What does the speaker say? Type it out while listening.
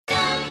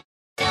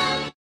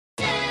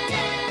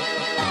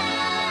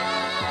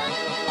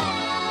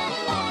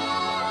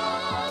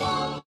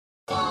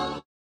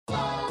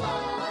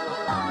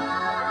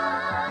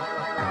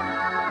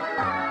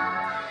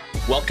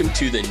Welcome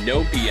to the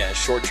No BS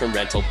Short-Term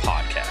Rental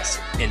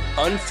Podcast, an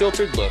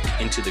unfiltered look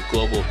into the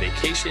global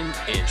vacation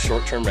and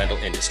short-term rental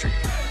industry.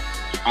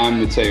 I'm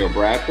Mateo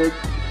Bradford.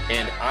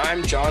 And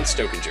I'm John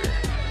Stokinger.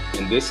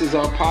 And this is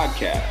our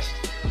podcast.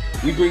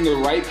 We bring the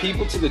right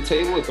people to the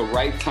table at the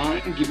right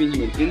time, giving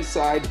you an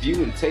inside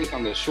view and take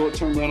on the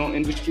short-term rental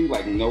industry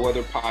like no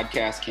other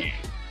podcast can.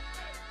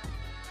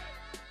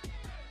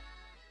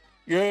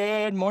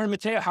 Good morning,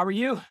 Mateo. How are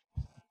you?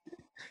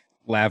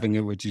 Laughing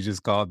at what you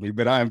just called me,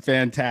 but I'm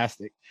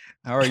fantastic.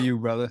 How are you,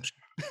 brother?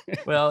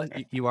 Well,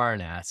 you are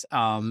an ass.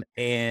 Actually,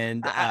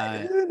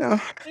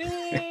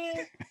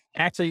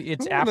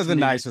 it's one of the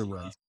nicer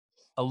ones.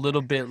 A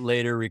little bit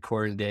later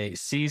recording day,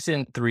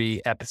 season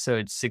 3,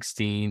 episode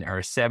 16, our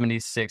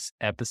 76th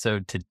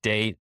episode to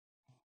date.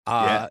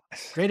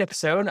 Great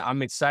episode.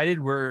 I'm excited.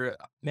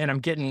 I'm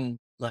getting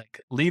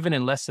leaving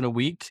in less than a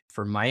week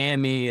for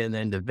Miami and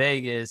then to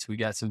Vegas. We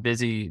got some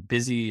busy,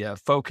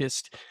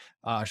 focused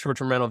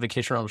short-term rental,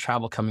 vacation rental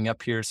travel coming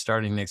up here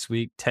starting next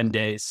week, 10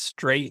 days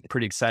straight.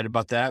 Pretty excited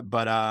about that.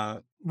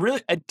 But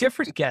really a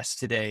different guest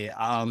today,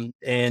 and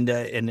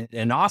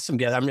an awesome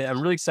guest. I'm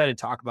really excited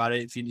to talk about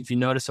it. If you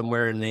notice, I'm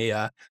wearing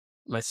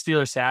my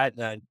Steelers hat.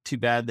 Too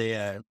bad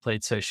they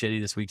played so shitty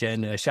this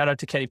weekend. Shout out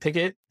to Kenny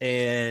Pickett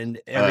and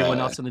everyone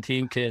else on the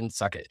team can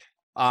suck it.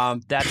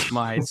 That's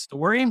my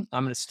story. I'm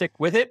going to stick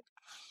with it.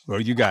 Well,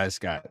 you guys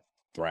got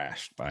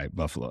thrashed by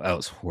Buffalo. That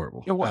was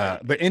horrible.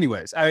 But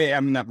anyways, we're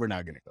not going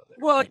to go there.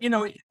 Well,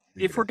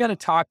 if we're going to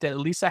talk that, at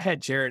least I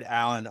had Jared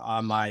Allen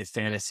on my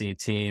fantasy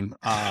team.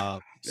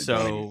 But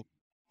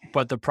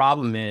the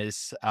problem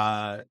is,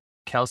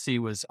 Kelsey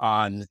was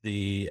on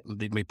the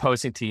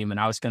opposing team and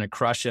I was going to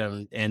crush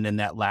him. And then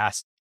that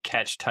last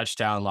catch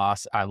touchdown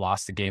loss, I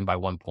lost the game by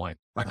 1 point.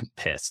 I'm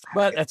pissed,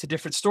 but that's a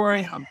different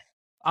story.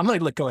 I'm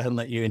going to go ahead and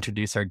let you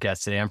introduce our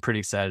guest today. I'm pretty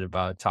excited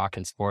about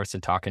talking sports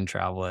and talking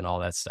travel and all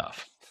that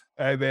stuff.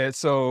 Hey, man.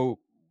 So,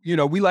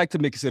 we like to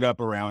mix it up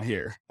around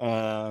here.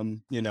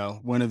 One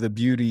of the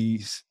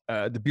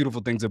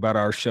beautiful things about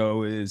our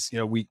show is,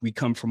 we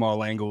come from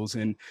all angles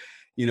and,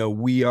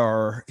 we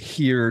are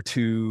here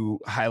to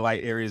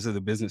highlight areas of the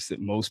business that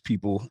most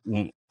people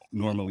won't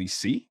normally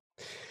see.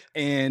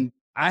 And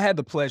I had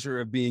the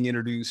pleasure of being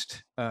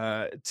introduced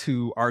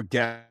to our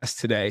guest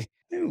today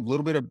a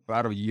little bit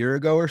about a year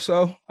ago or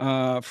so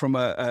from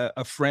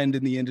a friend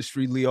in the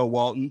industry, Leo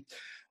Walton.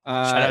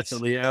 Shout out to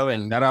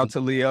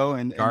Leo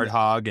and Guard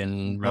Hog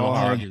and Rental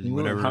Hog and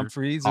whatever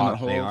Humphreys and the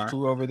whole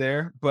crew over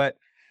there. But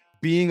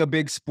being a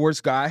big sports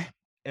guy,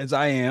 as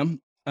I am,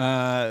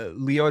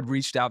 Leo had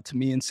reached out to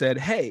me and said,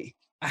 "Hey,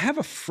 I have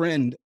a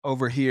friend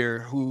over here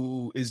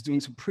who is doing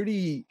some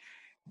pretty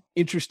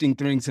interesting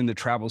things in the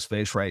travel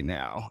space right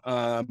now,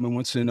 and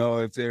wants to know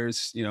if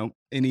there's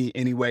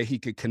any way he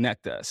could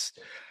connect us."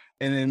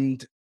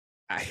 And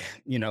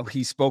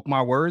he spoke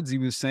my words. He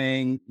was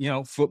saying,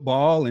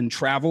 football and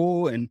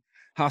travel and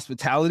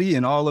hospitality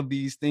and all of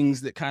these things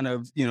that kind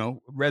of,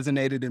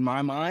 resonated in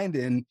my mind.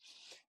 And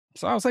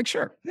so I was like,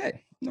 sure.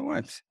 Hey,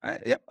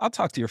 I'll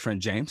talk to your friend,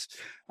 James.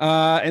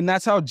 And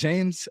that's how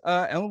James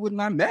Ellwood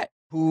and I met,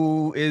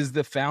 who is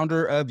the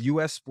founder of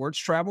US Sports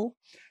Travel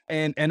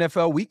and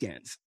NFL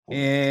Weekends.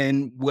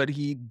 And what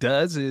he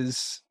does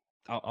is,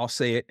 I'll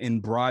say it in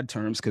broad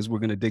terms because we're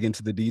going to dig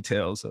into the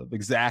details of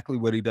exactly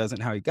what he does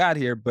and how he got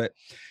here. But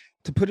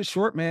to put it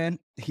short, man,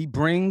 he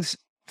brings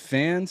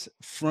fans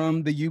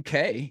from the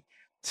UK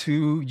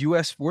to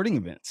US sporting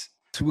events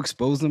to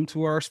expose them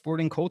to our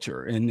sporting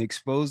culture and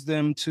expose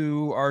them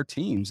to our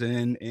teams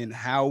and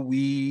how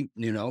we,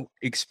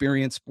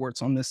 experience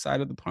sports on this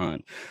side of the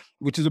pond,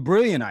 which is a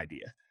brilliant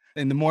idea.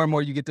 And the more and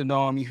more you get to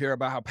know him, you hear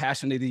about how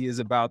passionate he is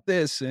about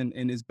this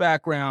and his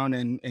background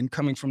and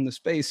coming from the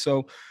space.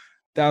 So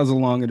that was a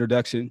long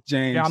introduction,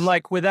 James. Yeah, I'm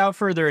like, without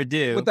further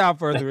ado,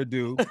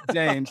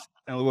 James,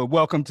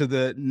 welcome to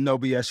the No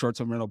BS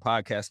Short-Term Rental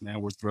Podcast,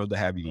 man. We're thrilled to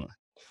have you on.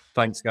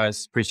 Thanks,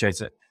 guys.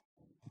 Appreciate it.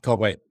 Can't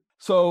wait.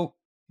 So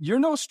you're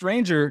no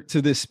stranger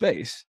to this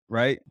space,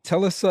 right?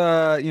 Tell us,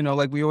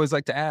 like we always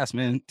like to ask,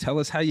 man, tell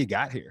us how you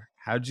got here.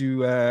 How did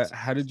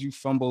you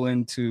fumble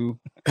into,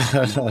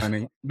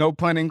 no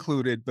pun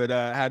included, but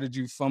how did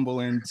you fumble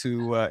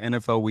into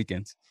NFL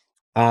Weekends?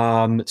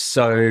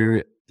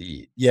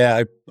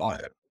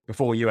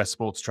 Before US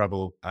Sports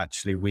Travel,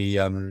 actually,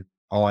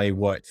 I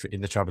worked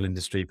in the travel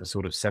industry for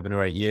sort of 7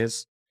 or 8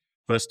 years.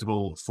 First of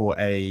all, for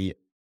a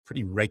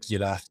pretty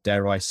regular,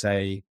 dare I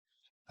say,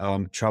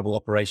 travel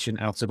operation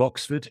out of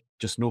Oxford,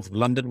 just north of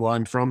London, where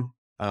I'm from.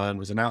 It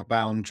was an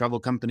outbound travel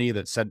company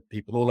that sent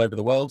people all over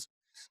the world.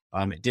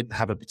 It didn't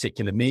have a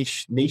particular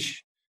niche.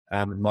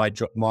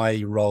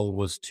 My role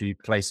was to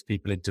place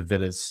people into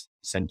villas,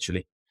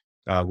 essentially,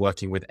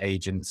 working with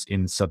agents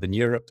in Southern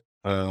Europe.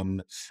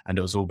 And it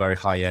was all very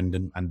high end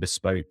and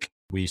bespoke.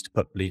 We used to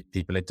put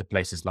people into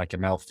places like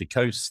Amalfi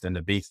Coast and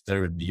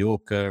Ibiza and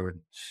Mallorca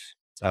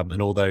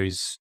and all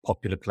those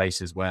popular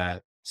places where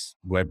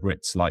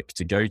Brits like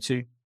to go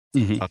to.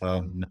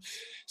 Mm-hmm.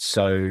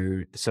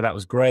 So that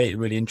was great,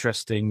 really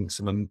interesting.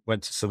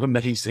 Went to some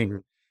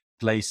amazing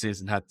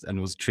places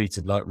and was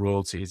treated like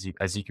royalty,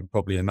 as you can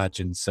probably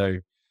imagine. So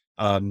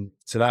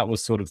So that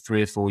was sort of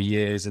 3 or 4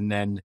 years. And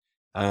then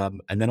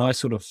I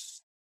sort of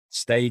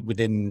stayed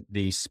within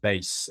the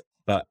space,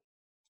 but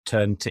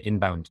turned to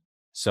inbound.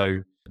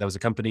 So there was a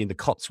company in the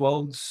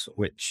Cotswolds,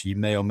 which you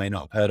may or may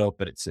not have heard of,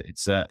 but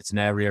it's an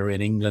area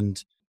in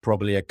England,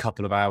 probably a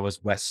couple of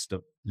hours west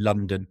of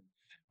London,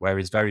 where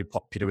it's very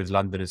popular with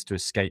Londoners to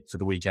escape for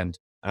the weekend.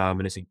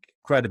 And it's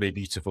incredibly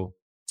beautiful.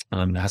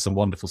 It has some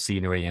wonderful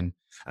scenery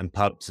and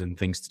pubs and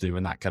things to do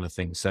and that kind of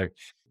thing. So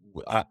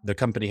the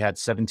company had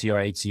 70 or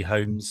 80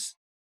 homes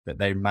that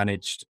they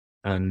managed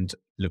and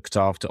looked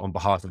after on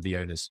behalf of the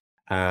owners.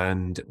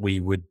 And we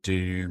would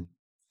do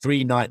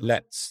 3-night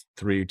lets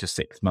through to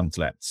 6-month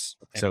lets.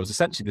 Okay. So it was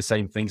essentially the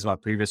same things as my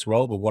previous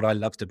role, but what I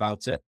loved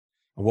about it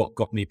and what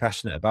got me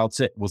passionate about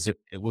it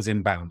was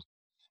inbound.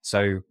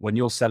 So when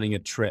you're selling a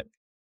trip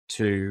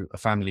to a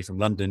family from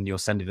London, you're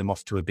sending them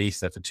off to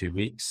Ibiza for 2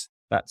 weeks.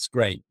 That's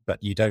great,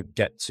 but you don't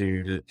get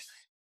to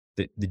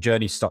the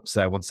journey stops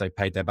there once they've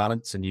paid their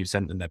balance and you've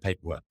sent them their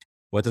paperwork.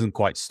 Well, it doesn't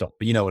quite stop,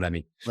 but you know what I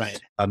mean. Right.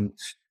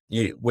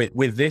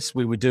 With this,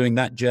 we were doing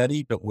that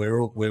journey, but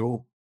we're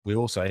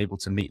also able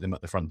to meet them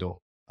at the front door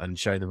and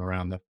show them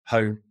around the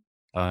home,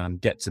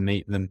 get to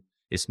meet them.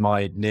 It's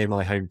near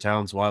my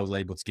hometown, so I was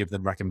able to give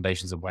them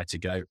recommendations of where to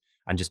go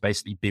and just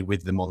basically be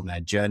with them on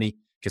their journey,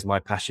 because my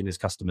passion is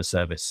customer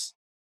service.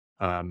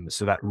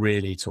 So that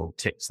really sort of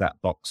ticks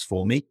that box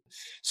for me.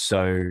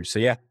 So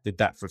yeah, did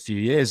that for a few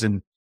years.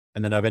 And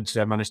then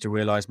eventually I managed to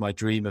realize my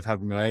dream of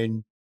having my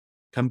own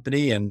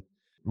company, and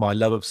my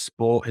love of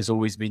sport has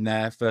always been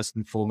there first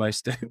and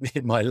foremost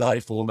in my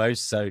life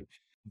almost. So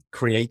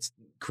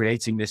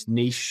creating this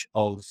niche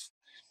of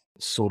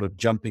sort of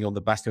jumping on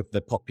the back of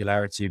the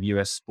popularity of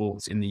US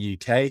sports in the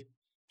UK,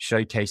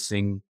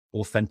 showcasing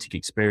authentic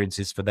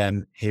experiences for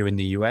them here in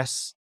the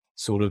US,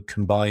 sort of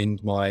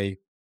combined my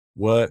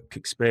work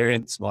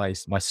experience, my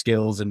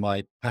skills and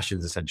my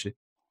passions essentially.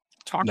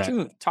 Talk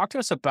to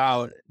us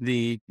about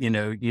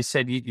you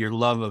said your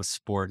love of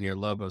sport and your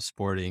love of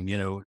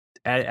sporting,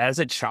 as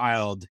a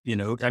child,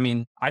 I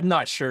mean, I'm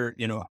not sure,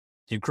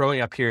 you're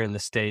growing up here in the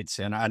States,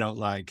 and I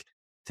don't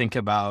think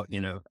about,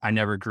 I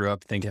never grew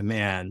up thinking,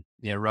 man,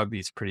 rugby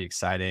is pretty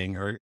exciting,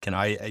 or can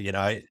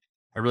I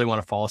really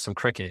want to follow some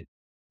cricket.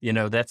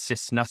 That's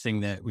just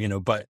nothing that,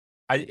 but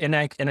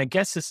I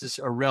guess this is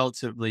a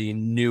relatively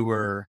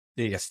newer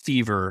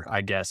fever,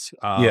 I guess,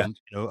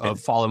 of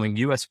following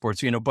US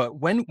sports, but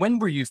when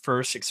were you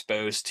first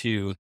exposed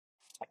to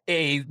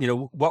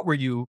what were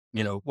you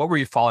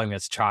following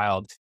as a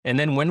child? And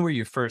then when were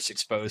you first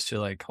exposed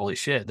to holy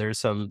shit, there's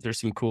some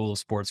cool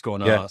sports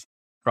going on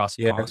across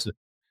the pond?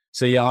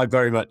 So yeah, I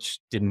very much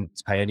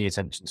didn't pay any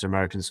attention to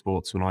American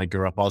sports when I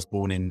grew up. I was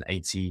born in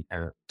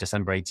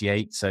December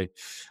 88. So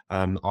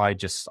I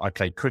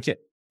played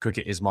cricket.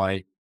 Cricket is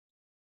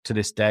to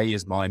this day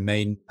is my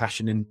main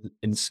passion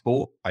in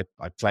sport. I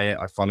play it,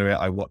 I follow it,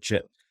 I watch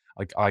it.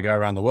 I go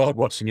around the world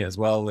watching it as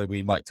well, that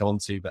we might come on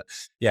to, but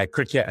yeah,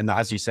 cricket. And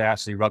as you say,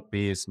 actually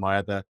rugby is my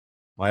other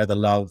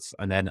love.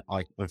 And then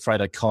I'm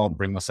afraid I can't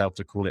bring myself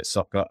to call it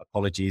soccer.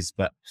 Apologies,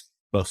 but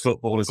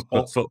football is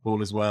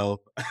football as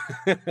well.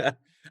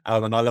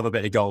 And I love a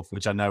bit of golf,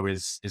 which I know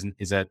is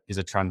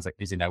a transit,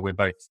 we're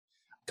both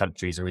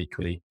countries are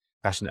equally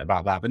passionate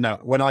about that. But no,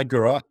 when I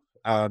grew up,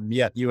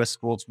 US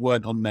sports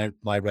weren't on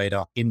my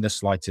radar in the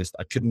slightest.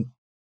 I couldn't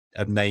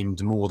have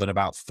named more than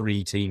about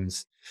 3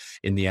 teams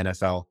in the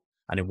NFL,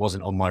 and it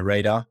wasn't on my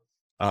radar.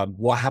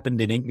 What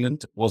happened in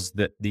England was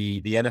that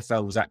the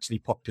NFL was actually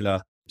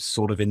popular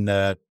sort of in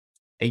the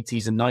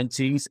 80s and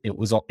 90s. It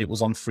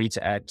was on free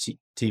to air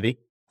TV.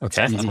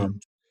 Okay.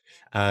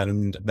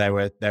 And there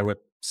were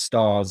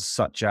stars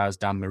such as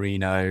Dan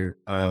Marino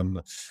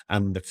and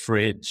the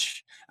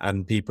Fridge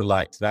and people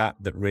like that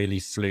really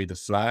flew the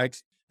flag.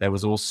 There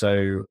was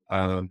also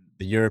the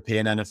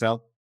European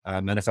NFL.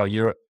 NFL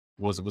Europe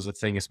was a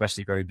thing,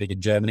 especially very big in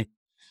Germany.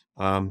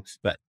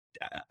 But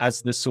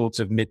as the sort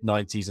of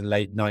mid-90s and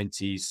late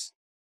 90s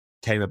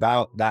came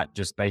about, that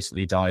just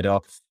basically died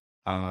off.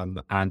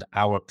 And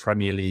our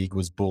Premier League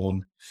was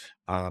born,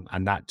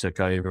 and that took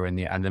over, and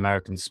the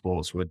American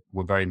sports were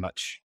very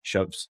much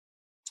shoved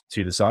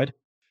to the side.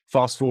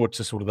 Fast forward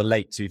to sort of the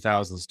late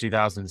 2000s,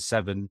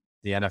 2007,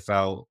 the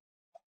NFL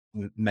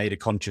made a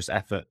conscious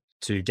effort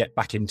to get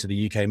back into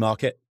the UK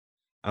market.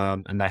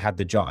 And they had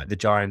the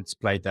Giants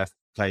played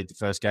the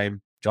first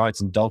game.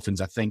 Giants and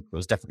Dolphins, I think it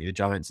was definitely the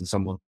Giants and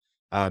someone.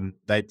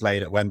 They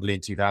played at Wembley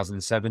in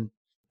 2007.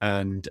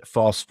 And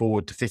fast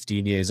forward to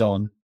 15 years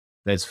on,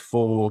 there's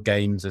 4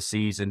 games a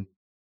season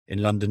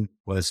in London.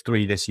 Well, there's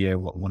 3 this year,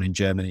 1 in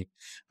Germany.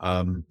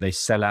 They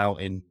sell out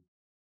in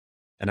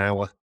an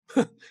hour.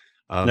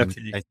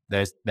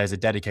 There's a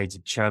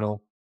dedicated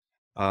channel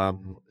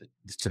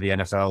to the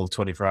NFL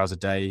 24 hours a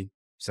day,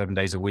 7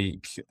 days a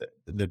week.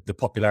 The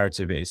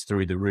popularity of it is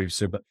through the roof.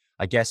 So, but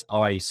I guess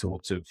I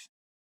sort of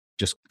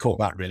just caught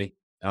that really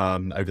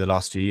over the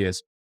last few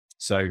years.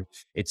 So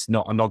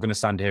I'm not going to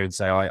stand here and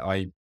say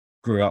I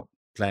grew up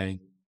playing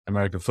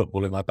American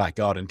football in my back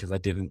garden, because I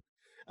didn't.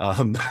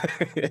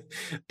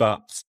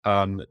 But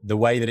the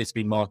way that it's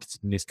been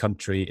marketed in this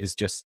country is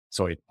just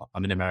sorry,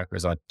 I'm in America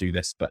as I do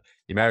this, but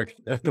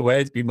the way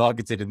it's been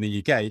marketed in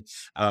the UK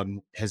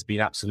has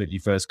been absolutely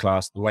first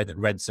class. The way that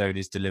Red Zone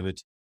is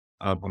delivered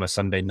on a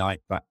Sunday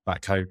night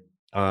back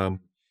home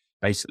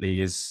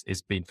basically is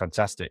been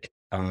fantastic.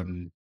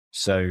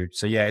 So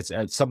yeah,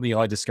 it's something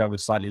I discovered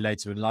slightly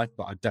later in life,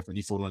 but I've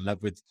definitely fallen in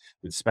love with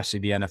especially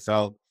the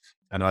NFL.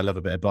 And I love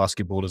a bit of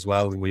basketball as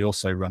well. And we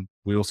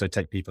also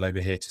take people over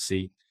here to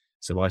see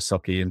some ice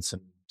hockey and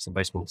some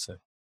baseball. So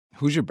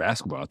who's your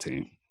basketball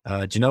team?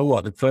 Do you know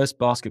what? The first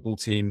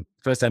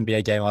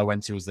NBA game I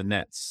went to was the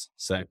Nets.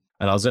 And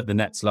I was at the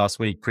Nets last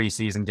week,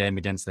 preseason game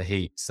against the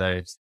Heat.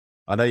 So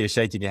I know you're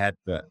shaking your head,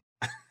 but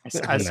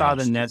I saw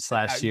the Nets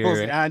last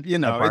year. And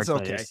it's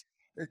okay.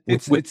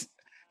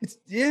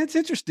 It's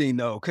interesting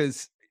though,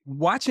 because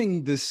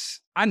watching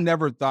this, I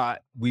never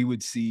thought we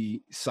would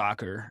see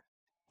soccer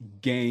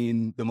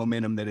gain the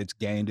momentum that it's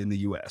gained in the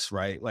US,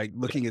 right? Like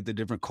looking at the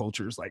different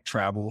cultures, like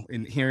travel,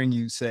 and hearing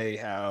you say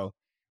how,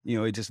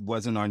 it just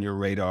wasn't on your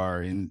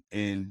radar. And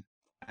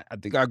I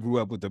think I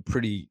grew up with a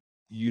pretty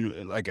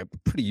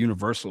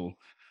universal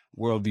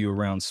worldview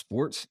around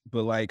sports,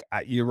 but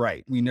you're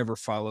right. We never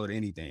followed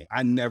anything.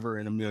 I never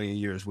in a million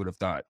years would have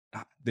thought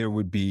there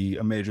would be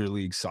a Major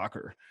League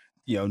Soccer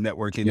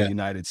network in the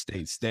United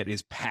States that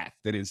is packed.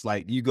 That is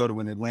like, you go to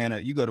the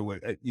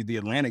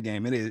Atlanta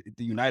game, it is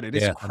the United.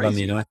 It's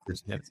crazy.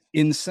 It's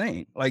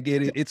insane. Like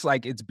it's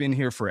like it's been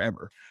here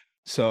forever.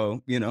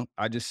 So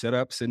I just sit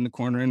in the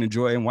corner and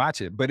enjoy and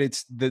watch it. But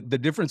it's the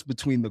difference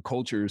between the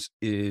cultures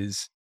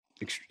is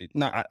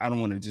not. I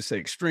don't want to just say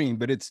extreme,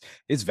 but it's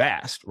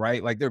vast,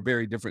 right? Like they're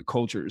very different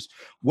cultures.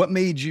 What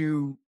made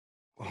you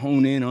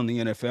hone in on the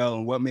NFL,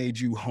 and what made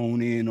you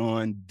hone in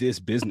on this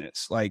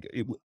business? Like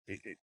it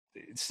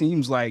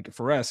seems like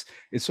for us,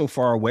 it's so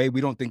far away. We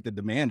don't think the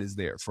demand is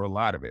there for a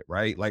lot of it,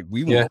 right? Like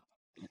we won't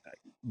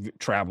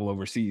travel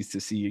overseas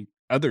to see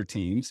other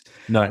teams.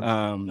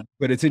 No.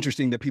 But it's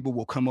interesting that people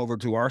will come over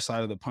to our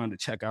side of the pond to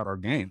check out our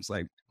games.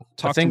 Like,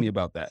 talk to me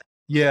about that.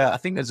 Yeah, I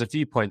think there's a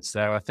few points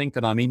there. I think,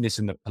 and I mean this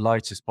in the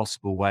politest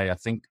possible way, I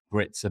think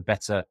Brits are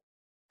better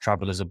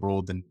travelers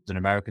abroad than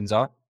Americans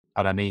are.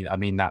 And I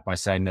mean that by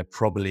saying that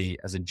probably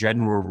as a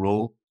general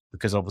rule,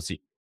 because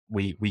obviously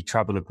we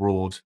travel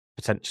abroad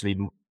potentially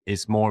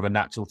is more of a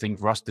natural thing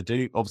for us to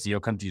do. Obviously your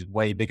country is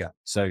way bigger.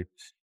 So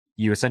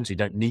you essentially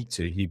don't need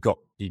to. You've got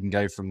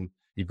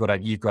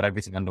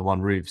everything under one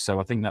roof. So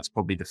I think that's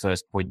probably the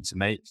first point to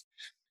make.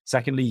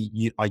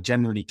 Secondly, I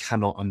generally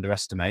cannot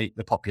underestimate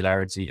the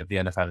popularity of the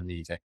NFL in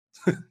the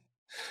UK.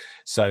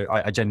 So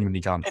I genuinely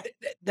can't.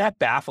 That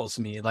baffles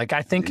me. Like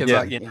I think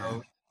about,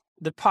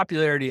 the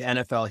popularity of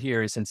NFL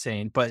here is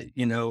insane, but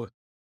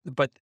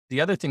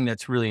the other thing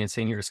that's really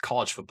insane here is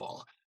college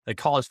football. Like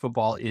college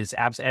football is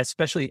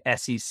especially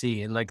SEC,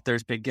 and like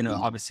there's big,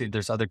 obviously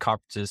there's other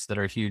conferences that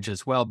are huge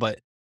as well, but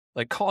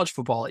like college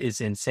football is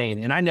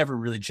insane. And I never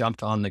really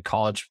jumped on the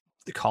college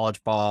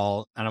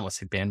ball. I don't want to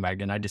say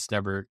bandwagon. I just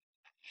never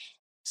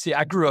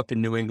I grew up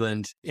in New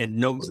England,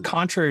 and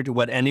contrary to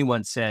what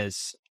anyone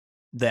says,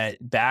 that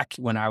back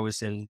when I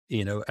was in,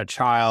 a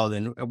child,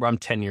 and I'm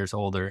 10 years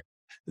older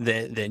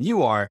than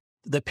you are,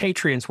 the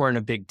Patriots weren't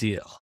a big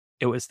deal.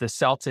 It was the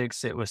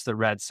Celtics, it was the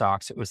Red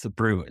Sox, it was the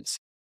Bruins.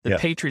 The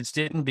Patriots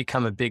didn't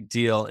become a big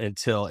deal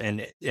until,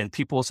 and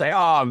people will say, oh,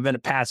 I've been a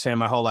Pats fan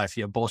my whole life.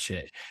 Yeah,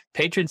 bullshit.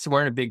 Patriots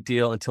weren't a big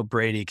deal until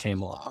Brady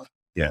came along.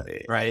 Yeah.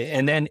 Right.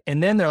 And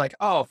then they're like,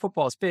 oh,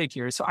 football is big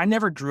here. So I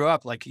never grew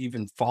up like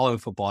even following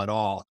football at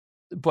all.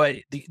 But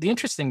the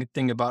interesting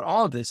thing about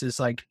all of this is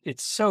like,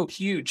 it's so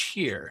huge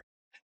here,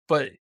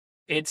 but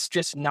it's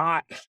just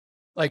not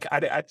like, I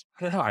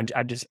don't know.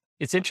 I just,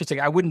 it's interesting.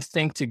 I wouldn't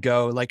think to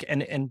go like,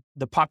 and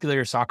the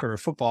popular soccer or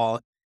football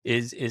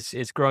is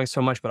growing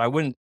so much, but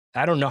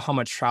I don't know how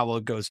much travel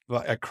goes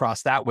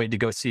across that way to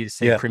go see,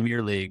 say,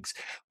 Premier Leagues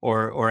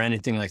or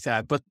anything like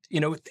that. But,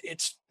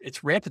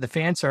 it's rampant. The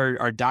fans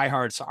are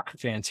diehard soccer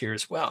fans here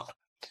as well.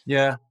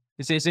 Yeah.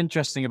 It's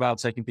interesting about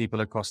taking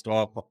people across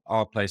to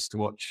our place to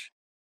watch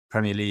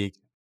Premier League.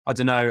 I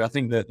don't know. I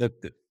think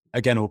that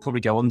again, we'll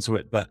probably go on to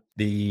it, but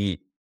the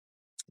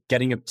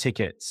getting of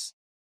tickets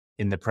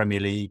in the Premier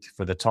League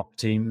for the top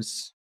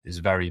teams is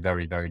very,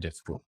 very, very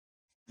difficult.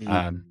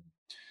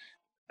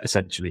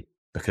 Essentially,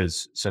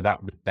 because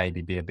that would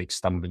maybe be a big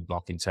stumbling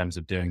block in terms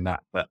of doing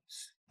that. But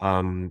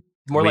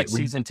more like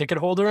season ticket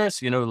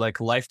holders, like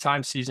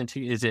lifetime season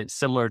ticket. Is it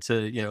similar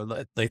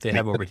to like they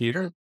have over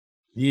here?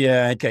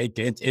 Yeah,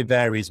 it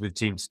varies with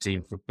team to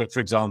team. But for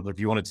example, if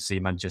you wanted to see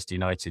Manchester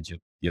United,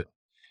 you're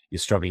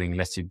struggling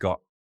unless you've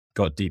got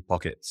deep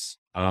pockets.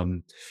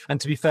 And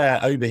to be fair,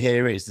 over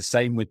here it's the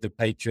same with the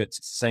Patriots.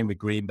 It's the same with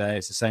Green Bay.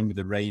 It's the same with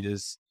the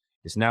Raiders.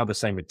 It's now the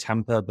same with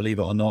Tampa, believe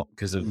it or not,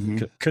 because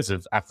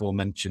of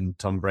aforementioned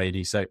Tom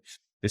Brady. So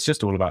it's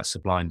just all about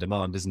supply and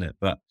demand, isn't it?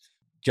 But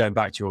going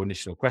back to your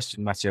initial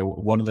question, Matteo,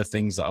 one of the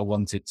things that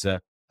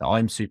that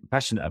I'm super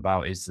passionate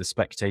about is the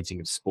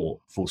spectating of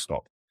sport, full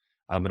stop.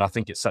 And I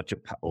think it's such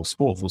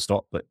sport, full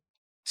stop, but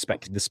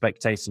the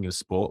spectating of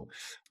sport,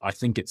 I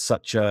think it's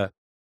such a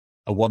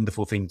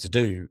wonderful thing to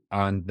do.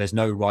 And there's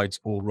no right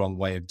or wrong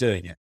way of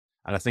doing it.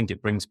 And I think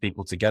it brings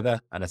people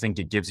together, and I think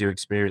it gives you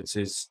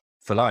experiences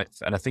for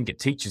life. And I think it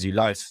teaches you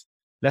life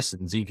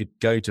lessons. You could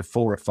go to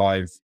 4 or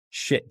 5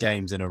 shit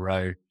games in a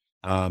row,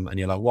 and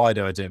you're like, why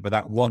do I do it? But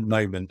that one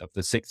moment of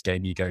the 6th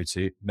game you go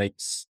to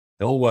makes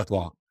it all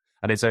worthwhile.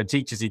 And so it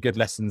teaches you good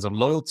lessons on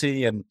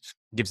loyalty and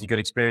gives you good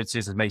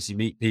experiences and makes you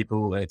meet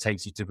people, and it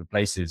takes you to different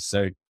places.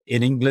 So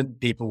in England,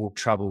 people will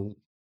travel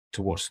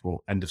to watch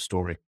sport, end of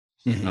story.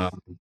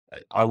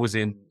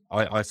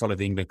 I follow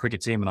the England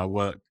cricket team, and I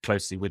work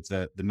closely with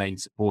the main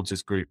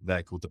supporters group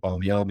there called the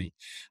Barmy Army.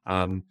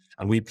 And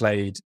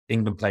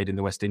England played in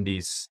the West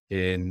Indies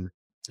in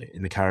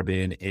the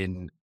Caribbean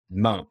in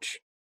March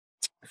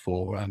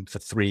for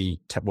 3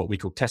 what we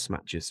call test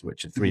matches,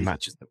 which are 3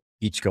 matches that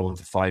each go on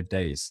for 5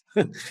 days.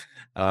 And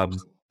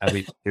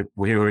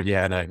we were,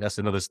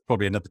 that's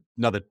probably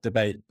another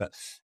debate, but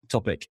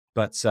topic.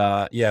 But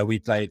we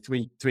played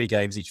three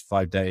games each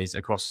 5 days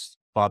across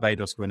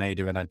Barbados,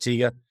 Grenada, and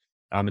Antigua.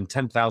 And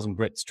 10,000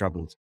 Brits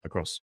traveled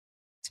across.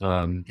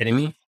 Kidding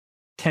me?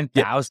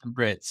 10,000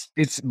 Brits.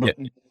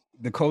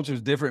 The culture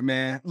is different,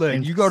 man.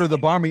 Look, you go to the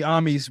Barmy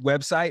Army's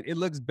website, it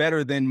looks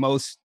better than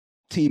most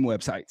team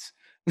websites.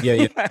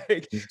 Yeah.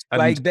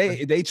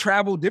 they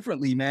travel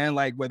differently, man.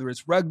 Like whether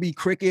it's rugby,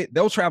 cricket,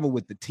 they'll travel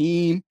with the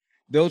team.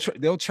 They'll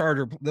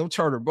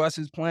charter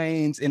buses,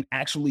 planes, and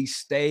actually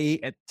stay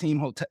at team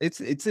hotel.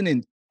 It's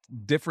a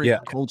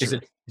different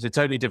culture. It's a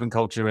totally different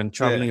culture, and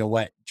traveling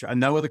away. And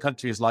no other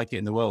country is like it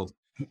in the world.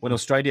 When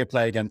Australia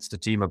play against a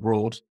team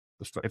abroad,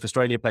 if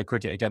Australia play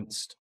cricket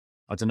against,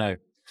 I don't know,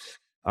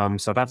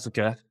 South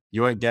Africa,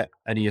 you won't get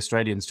any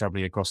Australians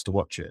traveling across to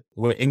watch it.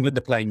 Well, England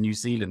are playing New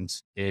Zealand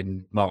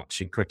in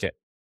March in cricket,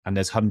 and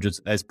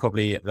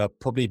there'll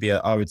probably be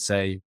I would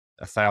say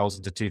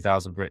 1,000 to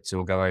 2,000 Brits who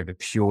will go over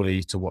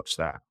purely to watch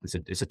that.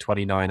 It's a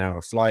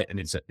 29-hour flight, and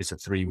it's a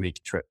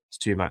 3-week trip. It's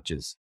 2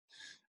 matches.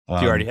 Do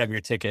you already have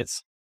your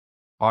tickets?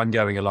 I'm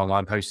going along.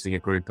 I'm hosting a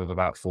group of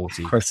about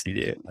 40. Of course you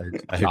do.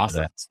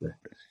 Awesome.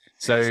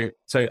 So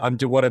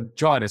what I'm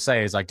trying to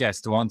say is, I guess,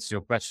 to answer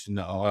your question,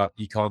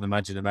 you can't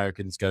imagine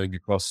Americans going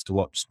across to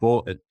watch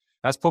sport. And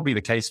that's probably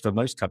the case for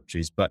most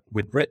countries, but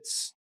with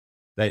Brits,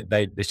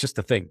 it's just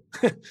a thing.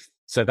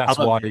 So that's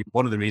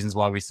one of the reasons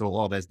why we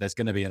thought, there's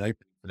going to be an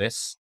opening for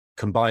this.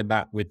 Combine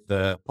that with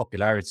the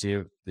popularity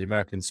of the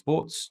American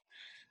sports.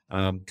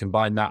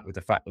 Combine that with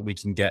the fact that we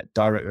can get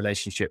direct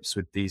relationships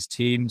with these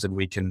teams, and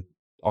we can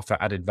offer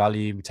added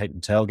value. We take them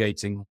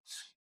tailgating.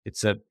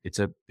 It's a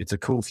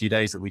cool few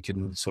days that we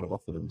can sort of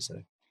offer them. So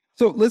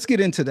let's get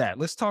into that.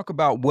 Let's talk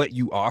about what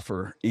you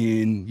offer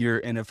in your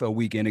NFL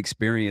weekend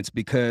experience,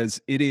 because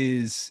it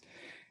is,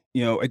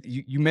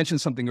 you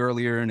mentioned something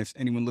earlier, and if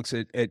anyone looks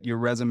at your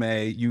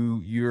resume,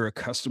 you're a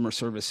customer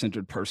service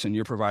centered person.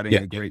 You're providing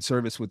a great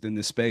service within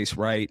this space,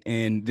 right?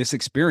 And this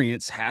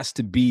experience has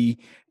to be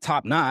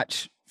top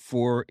notch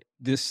for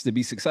this to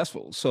be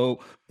successful. So,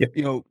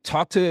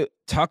 talk to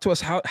us.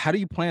 How do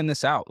you plan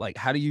this out? Like,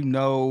 how do you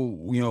know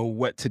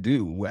what to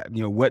do?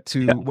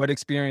 What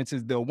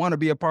experiences they'll want to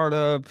be a part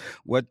of,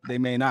 what they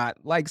may not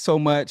like so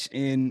much,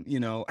 and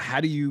how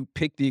do you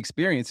pick the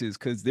experiences?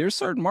 Because there's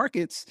certain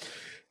markets.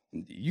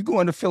 You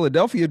go into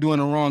Philadelphia doing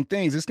the wrong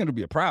things, it's going to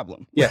be a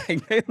problem. Yeah,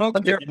 like, they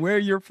don't care where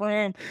you're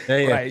from.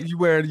 Right?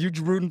 You're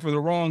rooting for the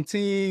wrong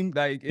team.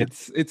 Like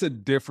it's a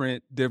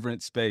different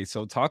space.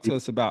 So talk to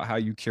us about how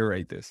you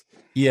curate this.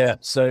 Yeah.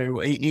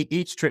 So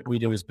each trip we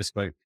do is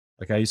bespoke.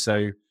 Okay.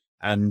 So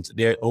and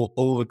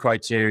all the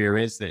criteria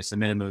is that it's a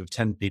minimum of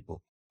 10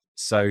 people.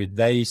 So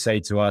they say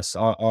to us,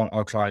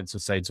 our clients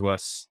will say to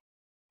us,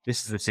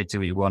 "This is the city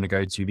we want to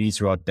go to. These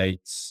are our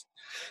dates."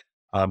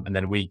 And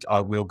then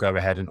we'll go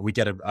ahead and we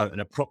get an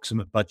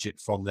approximate budget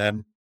from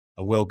them.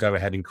 And we'll go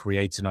ahead and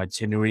create an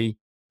itinerary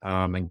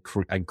and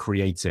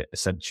create it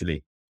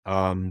essentially.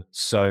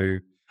 So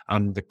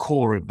the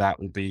core of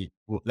that will be,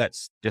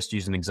 let's just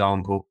use an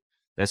example.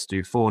 Let's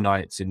do 4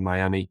 nights in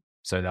Miami.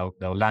 So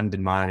they'll land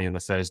in Miami on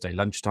a Thursday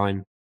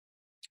lunchtime.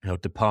 They'll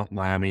depart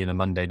Miami on a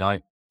Monday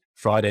night,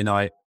 Friday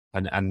night,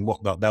 and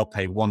they'll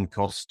pay one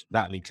cost.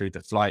 That'll include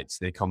the flights,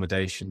 the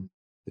accommodation,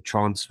 the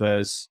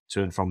transfers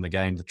to and from the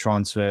game, the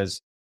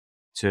transfers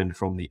to and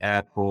from the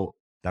airport.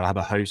 They'll have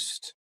a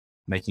host,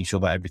 making sure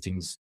that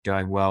everything's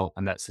going well,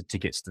 and that's the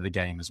tickets to the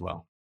game as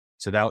well.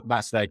 So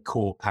that's their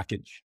core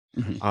package.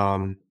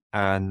 So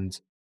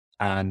that's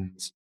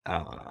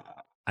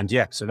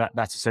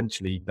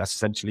essentially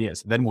it.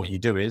 So then what you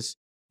do is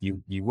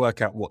you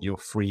work out what your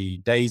free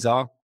days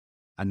are,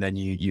 and then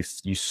you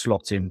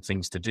slot in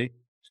things to do.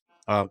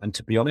 And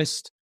to be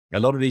honest, a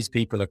lot of these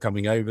people are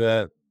coming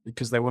over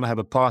because they want to have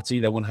a party,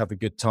 they want to have a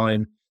good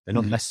time. They're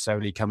not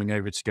necessarily coming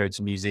over to go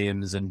to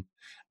museums and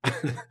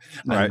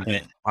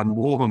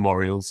war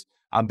memorials.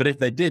 But if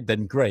they did,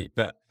 then great.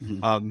 But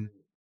so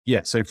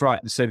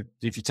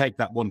if you take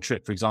that one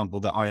trip, for example,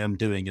 that I am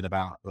doing in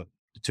about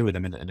 2 of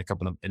them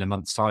in a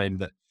month's time,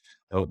 that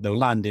they'll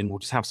land in, we'll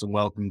just have some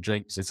welcome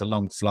drinks. It's a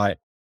long flight.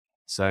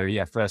 So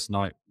first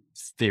night,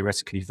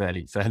 theoretically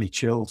fairly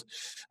chilled.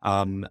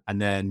 And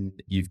then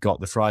you've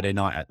got the Friday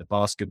night at the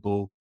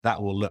basketball.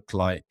 That will look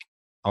like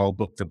I'll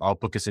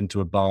book us into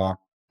a bar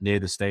near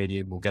the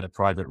stadium. We'll get a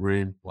private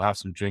room. We'll have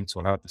some drinks.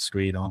 We'll have the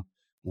screen on.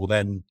 We'll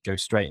then go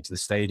straight into the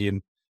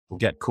stadium. We'll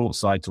get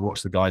courtside to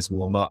watch the guys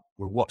warm up.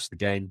 We'll watch the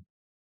game,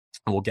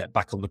 and we'll get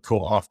back on the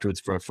court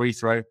afterwards for a free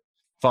throw.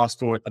 Fast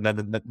forward, and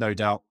then no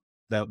doubt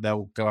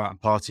they'll go out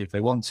and party if they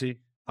want to.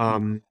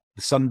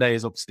 Sunday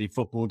is obviously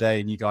football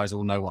day, and you guys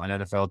all know what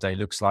an NFL day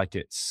looks like.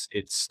 It's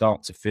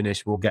start to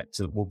finish. We'll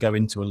go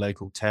into a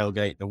local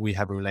tailgate that we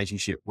have a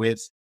relationship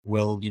with.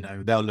 They'll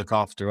look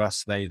after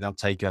us. They'll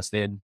take us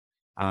in,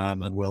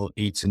 and we'll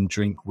eat and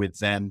drink with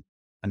them.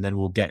 And then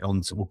we'll get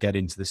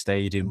into the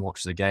stadium,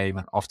 watch the game,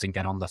 and often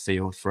get on the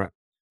field for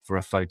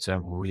a photo.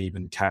 We'll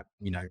even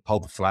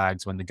hold the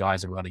flags when the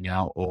guys are running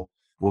out, or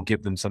we'll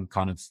give them some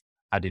kind of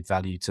added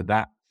value to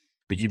that.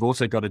 But you've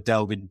also got to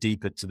delve in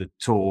deeper to the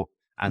tour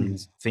and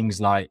things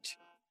like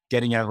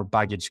getting out of a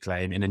baggage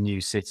claim in a new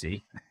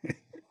city.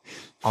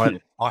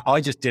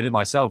 I just did it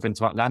myself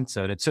into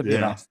Atlanta, and it took me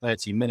about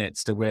 30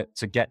 minutes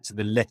to get to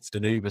the Lyft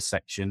and Uber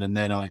section. And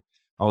then I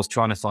was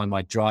trying to find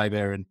my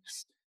driver, and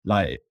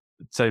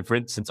so for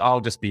instance,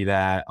 I'll just be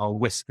there. I'll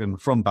whisk them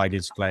from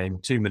baggage claim,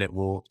 2-minute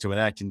walk to an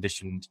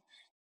air-conditioned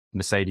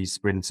Mercedes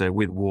Sprinter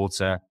with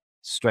water,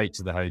 straight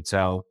to the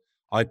hotel.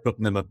 I book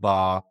them a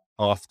bar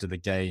after the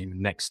game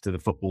next to the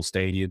football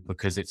stadium,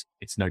 because it's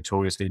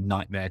notoriously a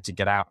nightmare to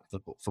get out of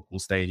the football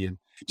stadium.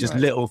 Just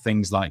little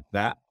things like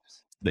that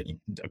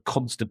are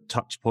constant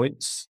touch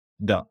points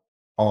that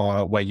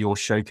are where you're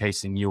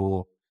showcasing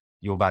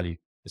your value,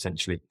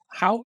 essentially.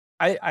 How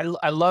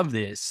I love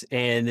this.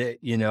 And,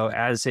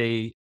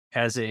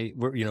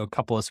 we're, a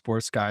couple of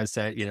sports guys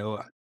that,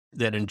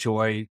 that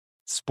enjoy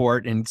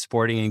sport and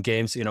sporting and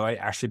games. I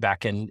actually,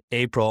 back in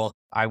April,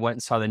 I went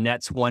and saw the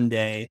Nets one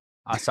day.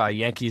 I saw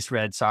Yankees,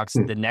 Red Sox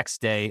the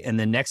next day. And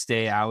the next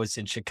day I was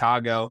in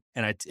Chicago,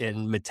 and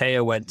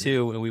Mateo went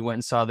too. And we went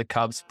and saw the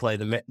Cubs play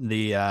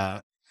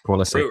the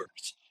Brewers.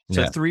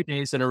 So 3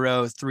 days in a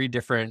row, 3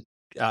 different,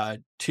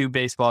 2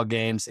 baseball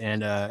games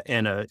and a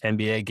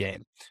NBA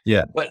game.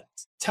 Yeah. But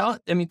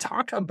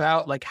talk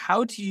about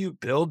how do you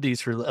build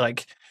these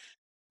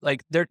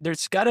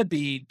there's got to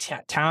be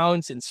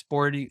towns and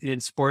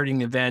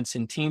sporting events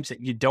and teams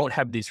that you don't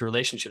have these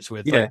relationships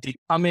with. Yeah. Do you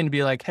come in and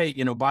be like, hey,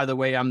 by the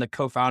way, I'm the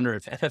co-founder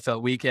of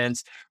NFL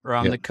Weekends, or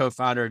I'm the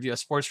co-founder of US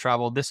Sports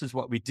Travel. This is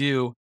what we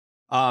do.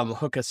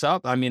 Hook us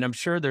up. I'm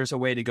sure there's a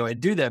way to go and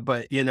do that,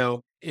 but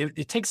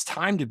it takes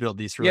time to build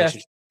these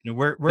relationships.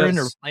 We're in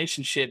a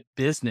relationship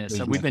business,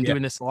 and we've been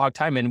doing this a long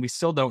time, and we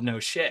still don't know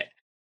shit.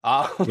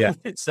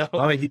 So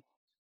I'm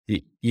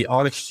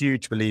a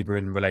huge believer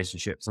in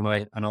relationships, and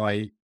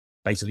I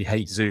basically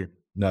hate Zoom.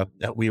 No,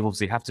 we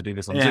obviously have to do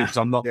this on Zoom.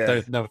 So I'm not,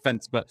 no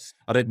offense, but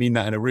I don't mean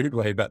that in a rude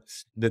way. But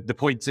the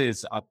point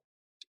is,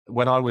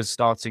 when I was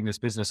starting this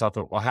business, I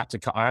thought, well, I had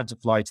to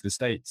fly to the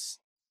States,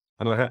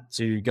 and I had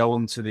to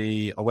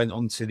I went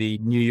onto the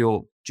New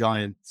York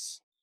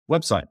Giants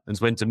website and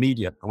went to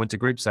media. I went to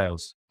group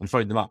sales and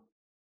phoned them up.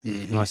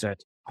 And I said,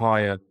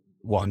 hi,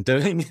 what I'm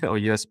doing, or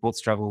US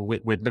Sports Travel,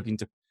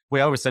 we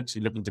are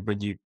essentially looking to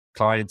bring you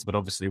clients, but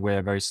obviously we're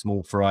a very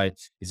small fry.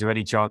 Is there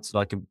any chance that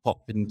I can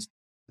pop in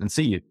and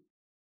see you?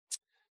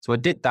 So I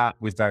did that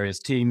with various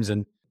teams,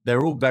 and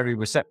they're all very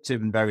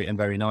receptive and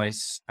very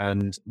nice.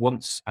 And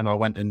I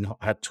went and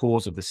had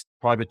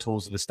private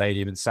tours of the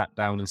stadium, and sat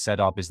down and said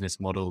our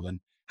business model and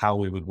how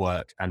we would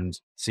work, and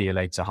see you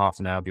later, half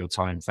an hour of your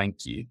time,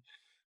 thank you.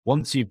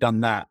 Once you've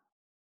done that,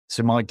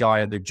 so my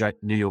guy at the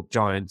New York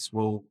Giants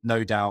will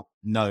no doubt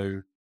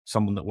know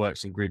someone that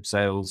works in group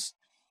sales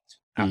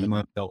at the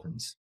Miami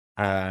Dolphins.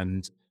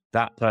 And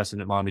that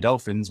person at Miami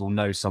Dolphins will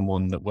know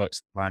someone that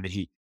works at Miami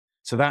Heat.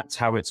 So that's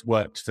how it's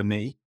worked for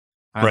me.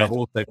 And I've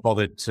also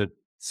bothered to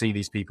see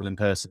these people in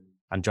person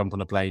and jump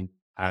on a plane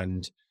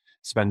and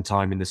spend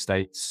time in the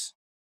States,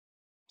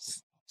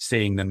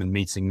 seeing them and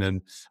meeting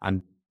them.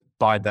 And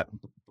by that,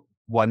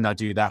 when I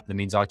do that, that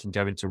means I can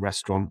go into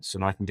restaurants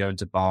and I can go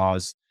into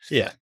bars.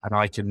 Yeah. And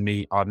I can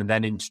meet, I'm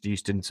then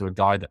introduced into a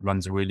guy that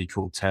runs a really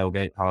cool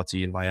tailgate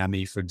party in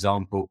Miami, for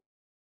example.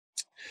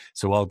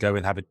 So I'll go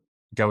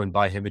and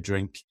buy him a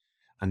drink,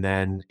 and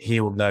then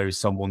he'll know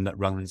someone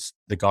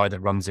the guy that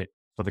runs it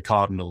for the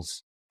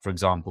Cardinals, for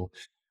example,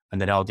 and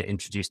then I'll get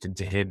introduced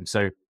into him.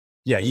 So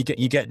yeah, you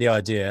get the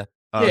idea.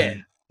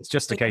 It's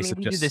just a case of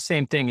you do the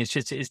same thing. It's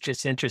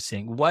just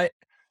interesting. What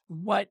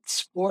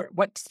sport,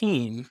 what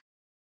team,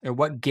 or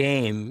what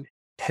game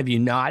have you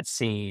not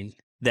seen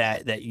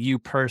that you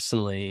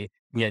personally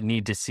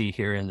need to see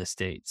here in the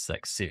States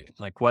soon?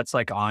 What's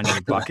on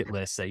your bucket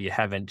list that you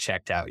haven't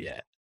checked out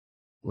yet?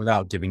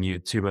 Without giving you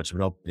too much of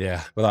an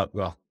well,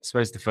 I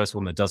suppose the first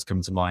one that does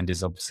come to mind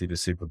is obviously the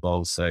Super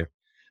Bowl. So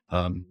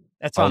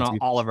that's on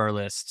all of our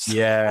lists.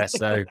 Yeah.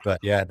 So, but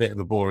yeah, a bit of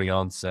a boring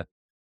answer.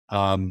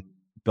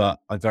 But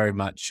I very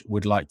much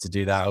would like to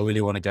do that. I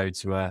really want to go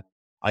to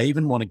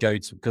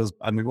because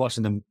I've been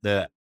watching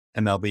the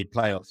MLB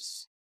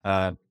playoffs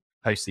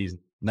postseason.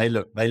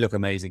 And they look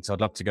amazing. So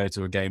I'd love to go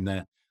to a game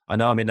there. I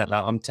know I'm in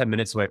Atlanta. I'm 10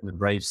 minutes away from the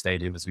Braves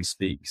Stadium as we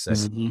speak. So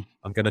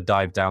I'm going to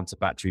dive down to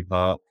Battery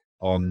Park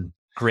on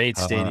great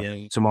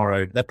stadium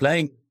tomorrow. They're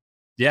playing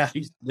Yeah.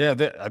 Yeah,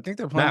 I think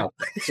they're playing now.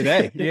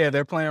 today. Yeah,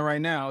 they're playing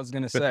right now. I was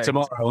gonna But say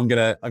tomorrow I'm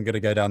gonna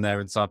go down there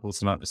and sample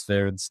some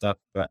atmosphere and stuff.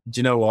 But do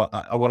you know what?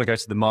 I want to go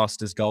to the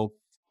Masters golf.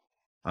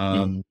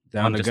 down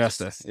I'm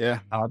Augusta. Yeah.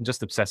 I'm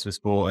just obsessed with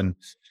sport, and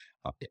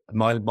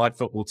my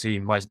football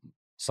team, my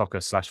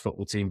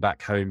soccer/football team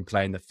back home,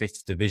 playing the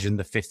 5th division,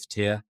 the 5th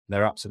tier.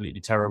 They're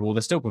absolutely terrible.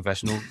 They're still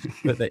professional,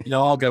 but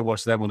I'll go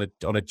watch them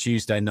on a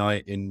Tuesday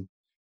night in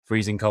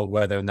freezing cold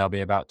weather, and there'll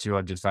be about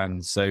 200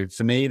 fans. So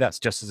for me, that's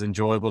just as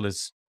enjoyable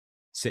as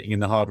sitting in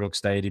the Hard Rock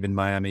Stadium in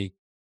Miami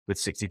with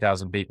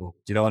 60,000 people.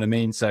 Do you know what I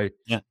mean? So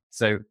Yeah.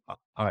 So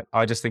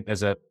I just think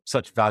there's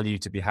such value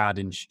to be had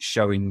in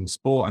showing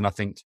sport, and I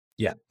think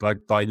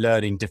by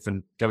learning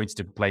going to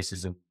different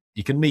places, and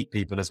you can meet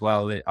people as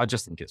well. I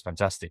just think it's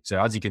fantastic. So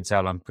as you can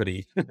tell, I'm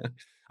pretty,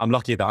 I'm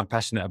lucky that I'm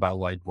passionate about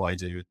what I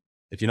do.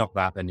 If you're not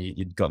that, then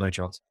you've got no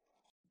chance.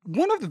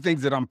 One of the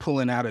things that I'm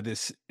pulling out of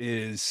this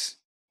is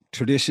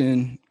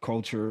tradition,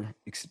 culture,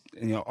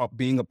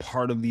 being a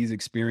part of these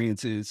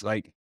experiences.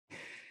 Like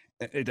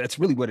that's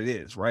really what it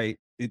is, right?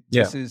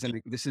 This is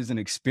an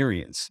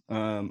experience,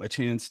 a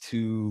chance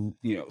to,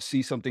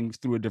 see something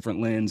through a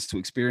different lens, to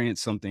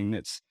experience something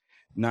that's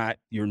not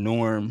your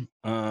norm.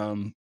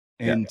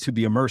 And to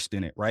be immersed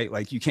in it, right?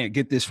 Like you can't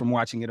get this from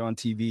watching it on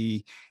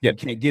TV. You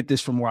can't get this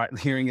from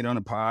hearing it on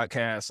a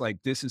podcast. Like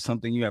this is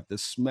something you have to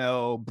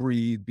smell,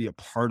 breathe, be a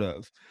part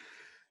of.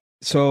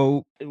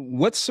 So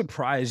what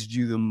surprised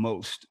you the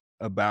most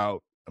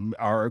about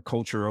our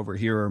culture over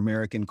here, or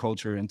American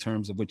culture, in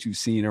terms of what you've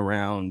seen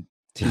around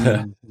teams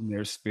and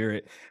their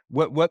spirit?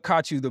 What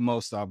caught you the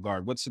most off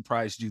guard? What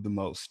surprised you the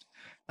most?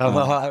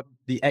 The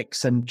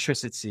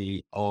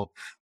eccentricity of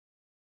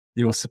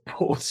your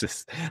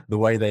supporters, the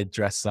way they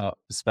dress up,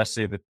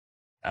 especially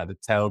at the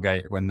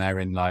tailgate when they're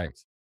in I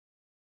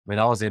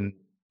was in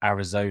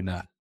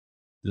Arizona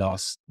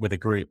with a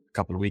group a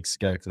couple of weeks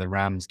ago for the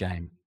Rams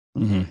game.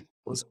 Mm-hmm.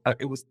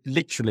 It was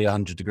literally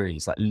 100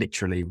 degrees, like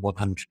literally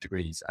 100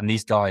 degrees. And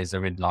these guys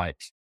are in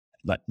like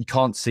you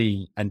can't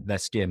see their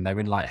skin. They're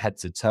in like head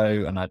to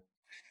toe.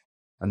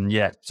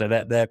 So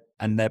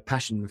their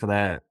passion for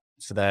their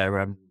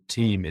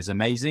team is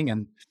amazing.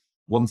 And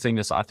one thing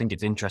that I think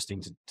it's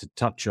interesting to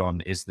touch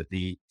on is that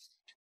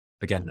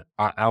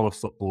our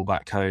football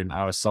back home,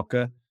 our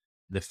soccer,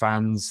 the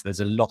fans,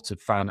 there's a lot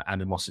of fan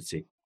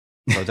animosity.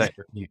 So I don't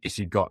know if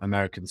you've got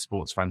American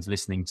sports fans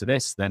listening to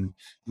this, then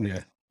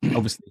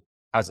obviously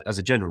as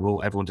a general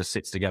rule, everyone just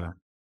sits together.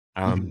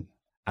 And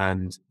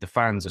the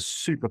fans are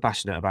super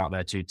passionate about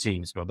their two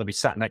teams, but they'll be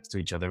sat next to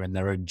each other in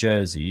their own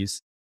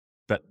jerseys,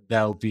 but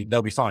they'll be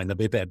fine. There'll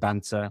be a bit of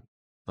banter,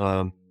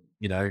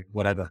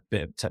 whatever,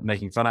 bit of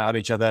making fun out of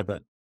each other,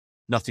 but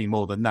nothing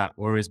more than that.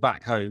 Whereas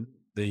back home,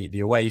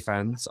 the away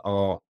fans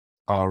are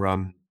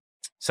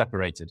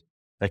separated.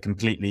 They're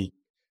completely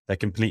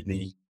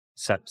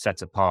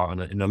set apart.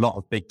 And in a lot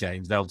of big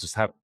games, they'll just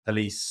have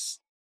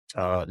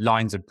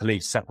lines of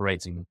police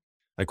separating them.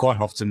 And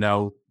quite often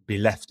they'll be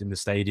left in the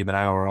stadium an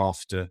hour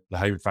after the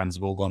home fans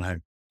have all gone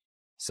home.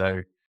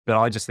 So, but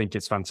I just think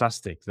it's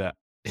fantastic that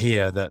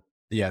here the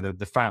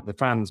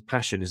fans'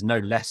 passion is no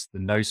less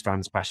than those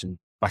fans' passion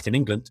back in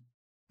England,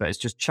 but it's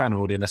just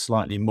channeled in a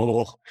slightly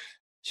more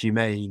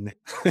humane.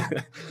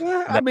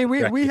 I mean,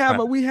 we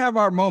have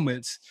our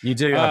moments. You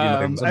do have your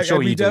moments. I'm sure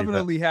we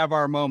definitely have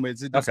our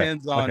moments. It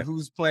depends on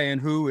who's playing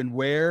who and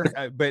where.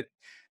 But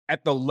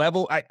at the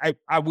level,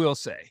 I will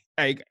say,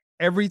 like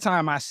every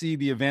time I see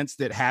the events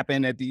that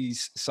happen at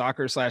these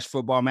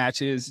soccer/football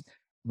matches,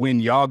 when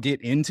y'all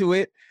get into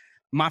it,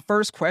 my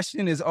first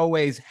question is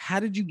always, how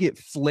did you get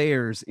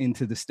flares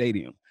into the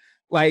stadium?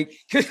 Like,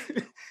 because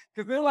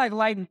they're like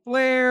lighting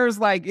flares.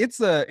 Like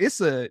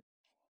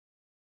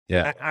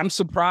I'm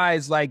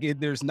surprised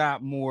there's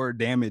not more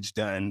damage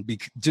done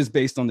just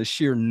based on the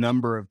sheer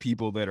number of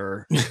people that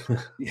are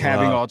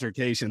having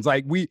altercations.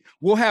 Like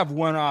we'll have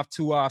 1-off,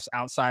 2-offs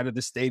outside of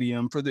the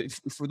stadium. For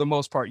the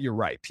most part, you're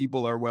right.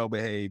 People are well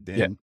behaved.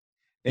 And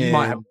you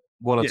might have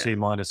one or two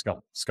minor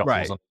scuffles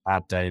on a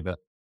bad day, but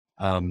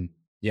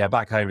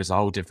back home is a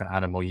whole different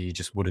animal. You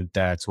just wouldn't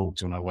dare talk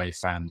to an away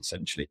fan.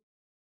 Essentially,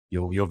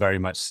 you're very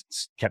much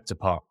kept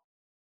apart.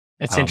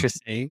 It's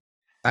interesting.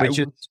 Which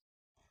is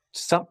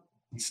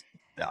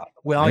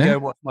when I go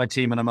watch my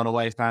team and I'm an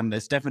away fan,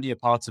 there's definitely a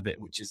part of it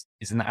which is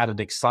an added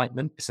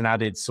excitement. It's an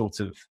added sort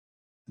of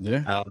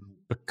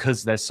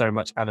because there's so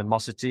much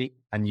animosity,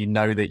 and you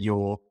know that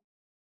you're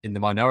in the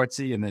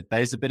minority, and that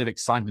there's a bit of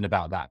excitement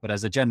about that. But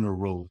as a general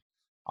rule,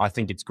 I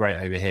think it's great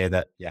over here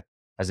that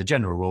as a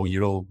general rule,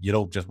 you'd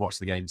all just watch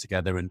the game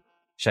together and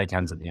shake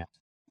hands at the end.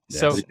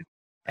 So,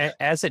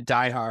 as a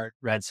diehard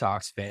Red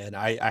Sox fan,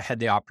 I had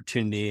the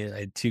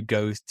opportunity to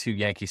go to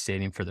Yankee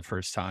Stadium for the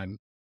first time,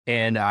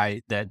 and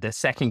the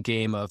second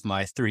game of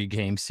my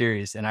 3-game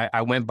series, and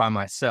I went by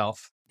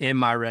myself in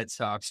my Red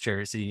Sox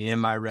jersey, in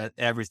my red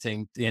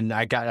everything, and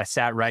I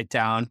sat right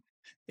down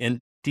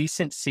in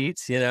decent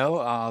seats,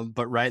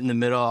 but right in the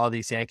middle, all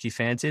these Yankee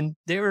fans, and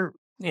they were,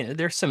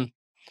 there's some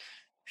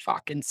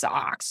fucking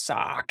sock.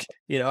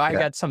 I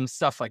got some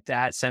stuff like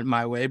that sent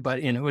my way, but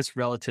it was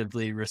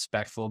relatively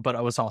respectful. But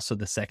it was also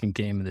the second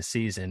game of the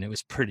season. It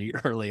was pretty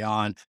early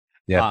on.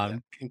 Yeah.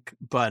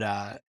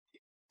 But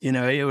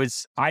it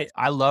was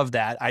I love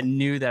that. I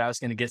knew that I was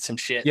gonna get some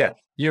shit. Yeah.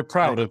 You're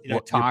proud of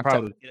what you're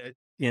proud of.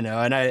 And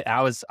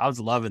I was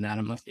loving that.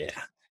 I'm like, yeah.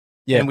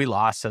 Yeah. And we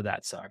lost, so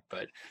that sucked.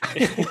 But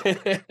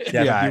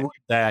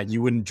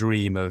you wouldn't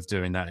dream of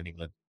doing that in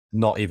England.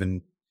 Not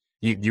even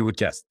you would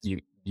guess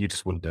you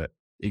just wouldn't do it.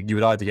 You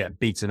would either get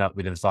beaten up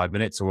within 5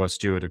 minutes, or a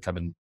steward would come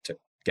and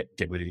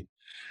get with you.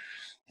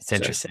 It's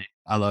interesting.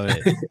 I love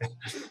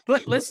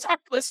it. Let's talk.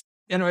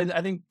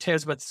 I think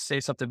Taylor's about to say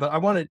something,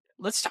 but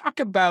let's talk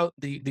about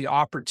the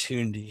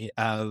opportunity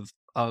of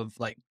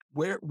like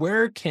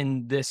where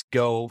can this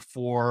go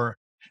for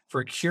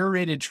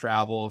curated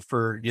travel,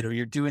 for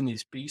you're doing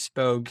these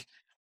bespoke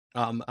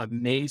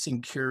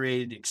amazing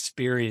curated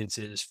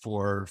experiences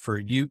for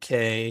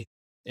UK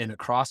and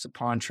across the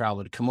pond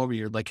travel to come over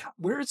here. Like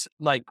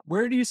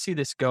where do you see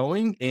this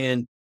going?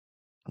 And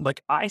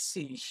like I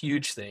see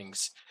huge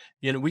things.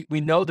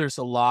 We know there's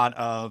a lot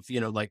of,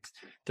 like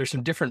there's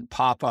some different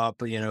pop-up,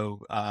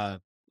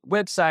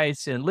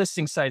 websites and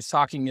listing sites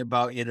talking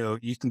about,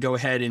 you can go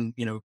ahead and,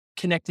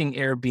 connecting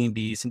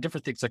Airbnbs and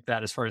different things like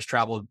that as far as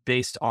travel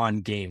based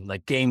on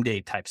like game day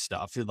type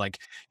stuff. You're like,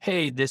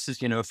 hey, this is,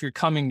 if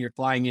you're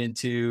flying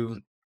into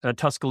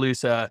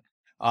Tuscaloosa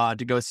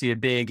to go see a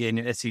big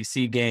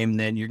SEC game,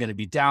 then you're going to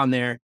be down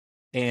there.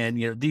 And,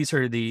 these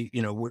are these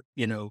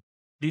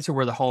are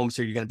where the homes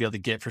that you're going to be able to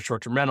get for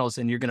short-term rentals.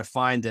 And you're going to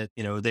find that,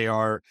 they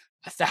are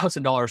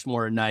 $1,000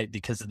 more a night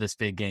because of this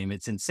big game.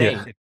 It's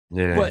insane.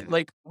 Yeah. But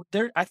like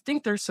I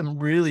think there's some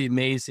really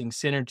amazing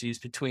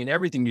synergies between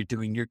everything you're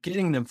doing. You're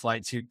getting them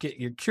flights, you're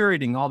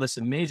curating all this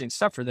amazing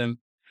stuff for them.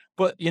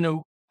 But,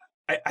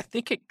 I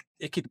think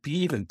it could be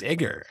even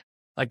bigger.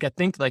 Like, I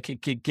think like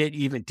it could get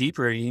even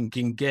deeper. You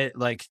can get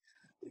like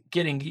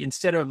getting,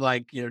 instead of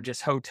like,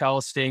 just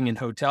staying in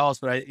hotels,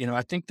 but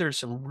I think there's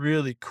some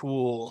really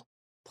cool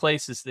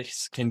places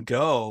this can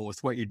go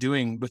with what you're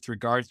doing with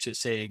regards to,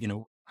 say,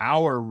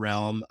 our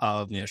realm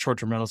of,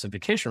 short-term rentals and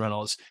vacation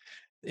rentals.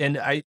 And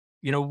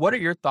what are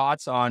your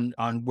thoughts on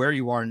where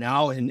you are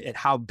now and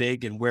how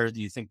big and where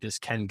do you think this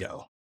can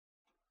go?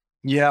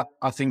 Yeah,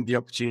 I think the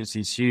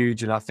opportunity is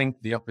huge, and I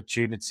think the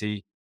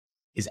opportunity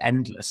is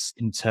endless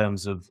in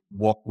terms of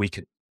where we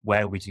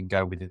can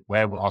go with it,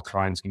 where our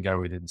clients can go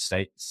within the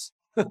States.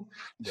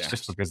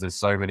 Just because there's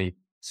so many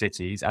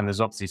cities and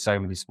there's obviously so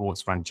many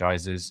sports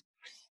franchises.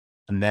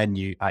 And then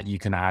you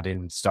can add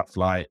in stuff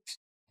like,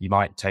 you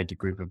might take a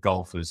group of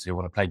golfers who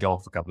want to play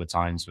golf a couple of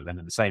times, but then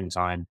at the same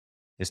time,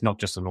 it's not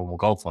just a normal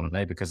golf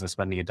holiday because they're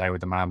spending a day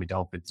with the Miami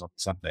Dolphins on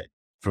Sunday,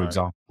 for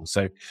example.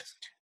 So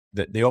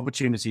the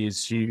opportunity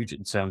is huge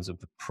in terms of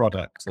the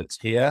product that's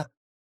here.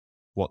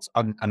 But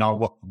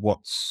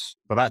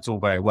that's all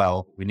very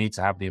well. We need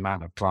to have the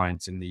amount of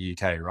clients in the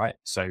UK, right?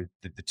 So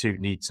the two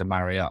need to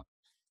marry up.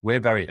 We're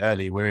very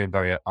early. We're in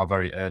our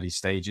very early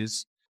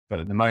stages. But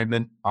at the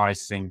moment, I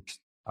think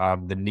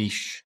the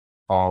niche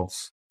of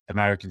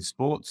American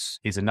sports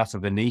is enough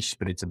of a niche,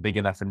 but it's a big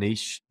enough of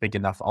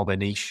a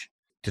niche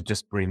to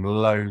just bring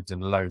loads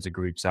and loads of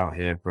groups out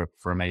here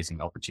for amazing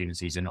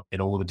opportunities in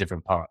all the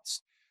different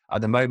parts.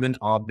 At the moment,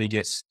 our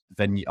biggest,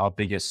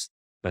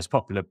 most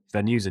popular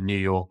venues are New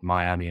York,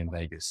 Miami, and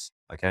Vegas.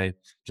 Okay,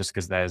 just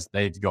because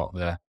they've got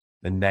the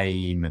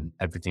name and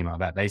everything like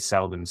that. They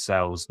sell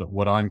themselves. But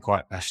what I'm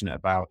quite passionate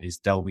about is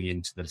delving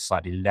into the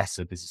slightly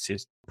lesser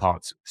businesses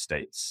parts of the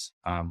States.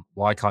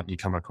 Why can't you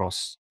come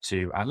across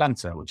to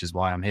Atlanta, which is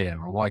why I'm here?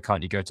 Or why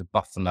can't you go to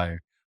Buffalo?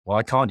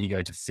 Why can't you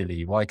go to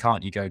Philly? Why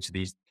can't you go to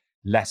these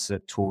lesser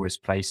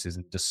tourist places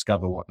and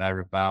discover what they're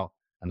about?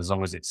 And as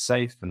long as it's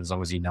safe and as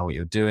long as you know what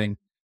you're doing,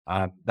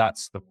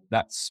 that's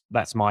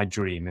my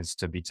dream, is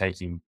to be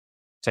taking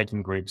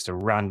groups to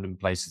random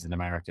places in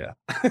America,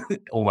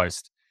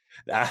 almost,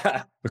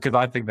 because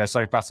I think they're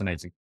so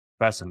fascinating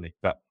personally.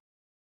 But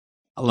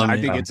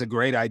I think it's a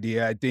great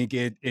idea. I think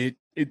it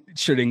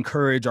should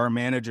encourage our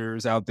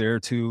managers out there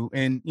to,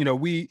 and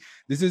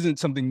this isn't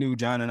something new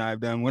John and I have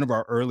done. One of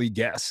our early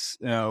guests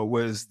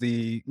was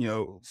the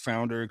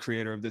founder,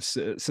 creator of this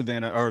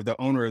Savannah, or the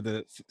owner of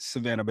the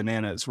Savannah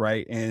Bananas,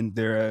 right? And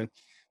they're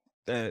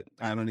I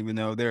don't even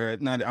know, they're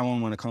not, I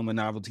don't want to call them a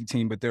novelty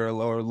team, but they're a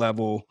lower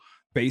level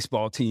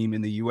baseball team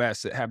in the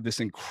US that have this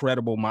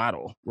incredible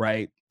model,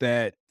 right?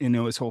 That,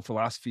 his whole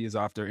philosophy is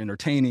off their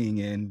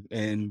entertaining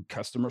and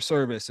customer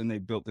service. And they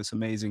built this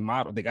amazing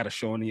model. They got a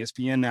show on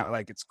ESPN now.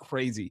 Like, it's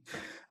crazy.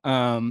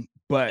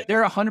 But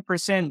they're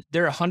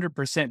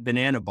 100%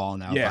 banana ball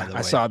now. Yeah, by the way.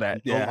 I saw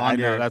that. Yeah, I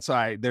know. That's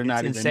why they're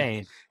not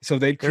insane. So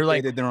they've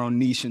created their own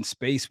niche and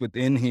space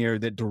within here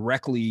that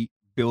directly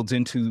builds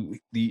into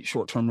the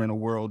short-term rental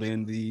world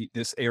and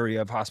this area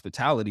of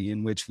hospitality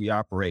in which we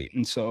operate.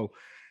 And so,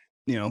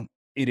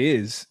 it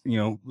is,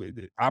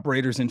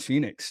 operators in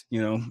Phoenix,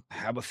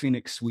 have a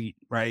Phoenix suite,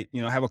 right?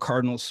 Have a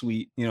Cardinal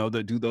suite,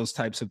 that do those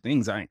types of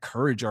things. I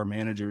encourage our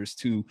managers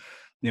to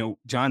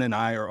John and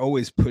I are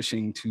always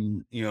pushing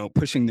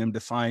them to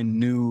find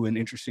new and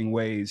interesting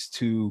ways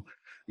to,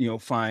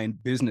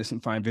 find business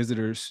and find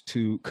visitors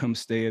to come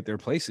stay at their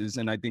places.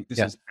 And I think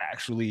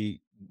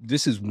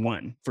this is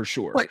one for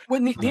sure. Well,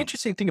 the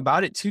interesting thing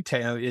about it too,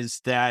 Teo, is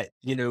that,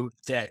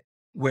 that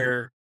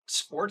where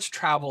sports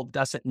travel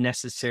doesn't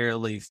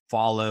necessarily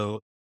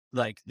follow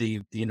like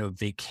the,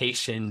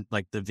 vacation,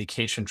 like the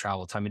vacation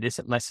travel time. It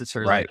isn't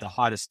necessarily like the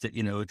hottest,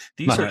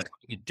 these are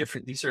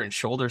different. These are in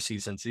shoulder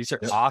seasons. These are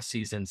off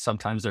seasons.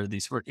 Sometimes they're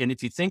these. And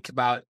if you think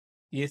about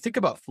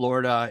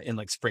Florida in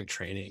like spring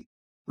training,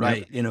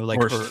 right?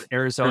 Or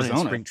Arizona in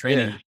spring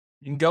training,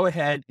 you can go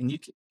ahead and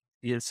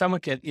someone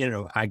can,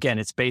 again,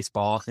 it's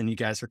baseball and you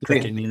guys are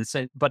cooking,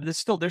 but there's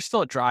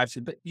still a drive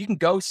to, but you can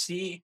go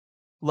see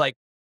like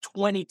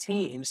 20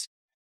 teams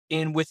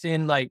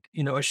within like,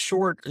 a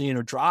short,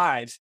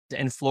 drive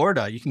in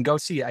Florida. You can go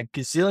see a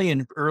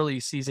gazillion early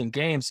season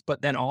games,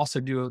 but then also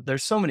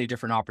there's so many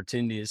different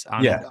opportunities.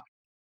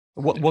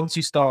 Once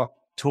you start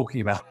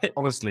talking about it,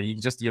 honestly,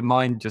 your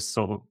mind just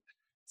sort of,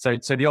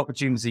 so the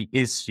opportunity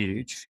is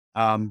huge.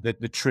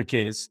 The trick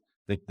is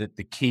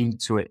the key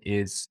to it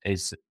is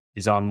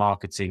our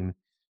marketing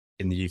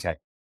in the UK,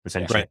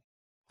 essentially. Right.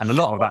 And a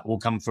lot of that will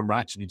come from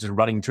actually just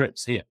running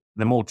trips here.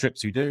 The more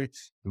trips we do,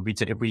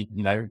 if we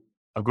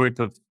a group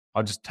of,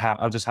 I've just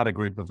had a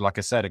group of, like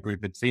I said, a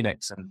group in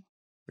Phoenix, and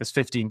there's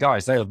 15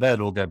 guys.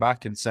 They'll all go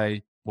back and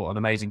say what an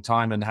amazing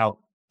time and how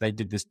they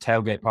did this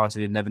tailgate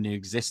party they never knew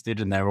existed.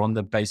 And they were on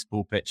the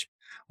baseball pitch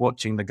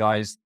watching the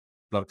guys.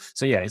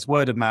 So yeah, it's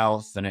word of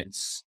mouth, and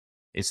it's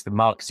the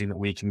marketing that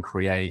we can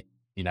create,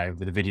 with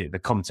the video, the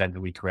content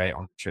that we create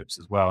on trips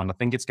as well. And I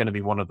think it's going to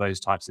be one of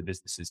those types of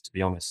businesses, to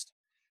be honest.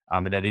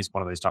 And it is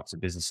one of those types of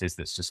businesses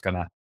that's just going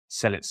to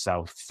sell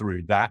itself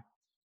through that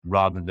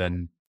rather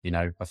than,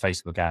 a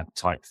Facebook ad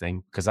type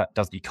thing, because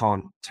you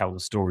can't tell the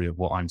story of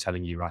what I'm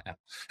telling you right now.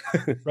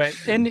 Right.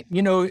 And,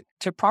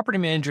 to property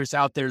managers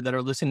out there that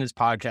are listening to this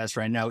podcast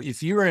right now,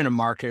 if you are in a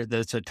market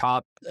that's a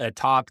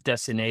top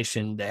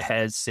destination that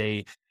has,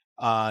 say,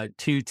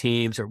 two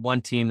teams or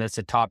one team that's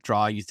a top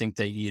draw, you think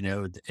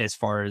that, as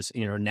far as,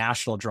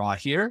 national draw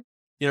here,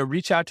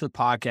 reach out to the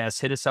podcast,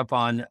 hit us up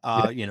on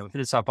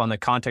the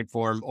contact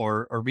form,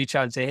 or reach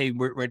out and say, hey,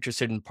 we're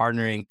interested in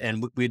partnering,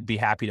 and we'd be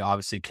happy to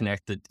obviously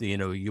connect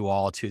you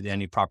all to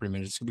any property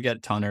managers. We got a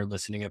ton that are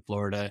listening in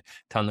Florida, a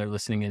ton that are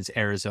listening in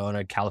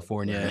Arizona,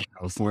 California.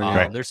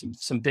 Right. There's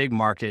some big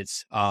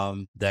markets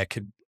that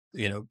could,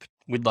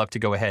 we'd love to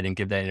go ahead and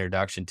give that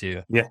introduction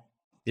to. Yeah.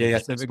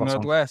 Pacific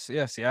Northwest.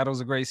 Yeah. Seattle's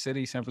a great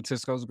city. San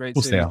Francisco's a great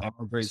city.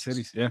 All great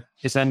cities. Yeah.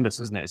 It's endless,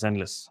 isn't it? It's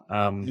endless.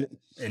 And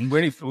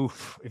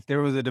if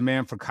there was a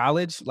demand for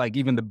college, like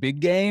even the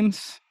big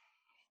games.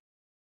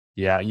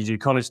 Yeah. You do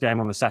college game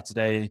on the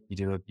Saturday. You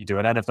do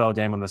an NFL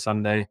game on the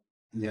Sunday.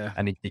 Yeah.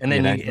 And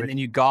then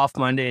you golf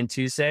Monday and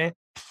Tuesday.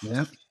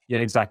 Yeah. Yeah,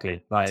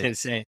 exactly. Like,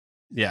 it's insane.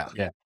 Yeah.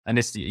 Yeah. And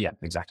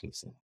exactly.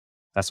 So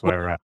that's where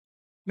we're at.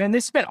 Man,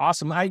 this has been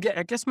awesome. I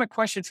guess my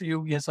question for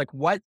you is like,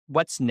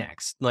 what's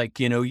next?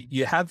 Like,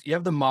 you have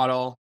the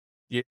model,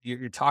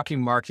 you're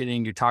talking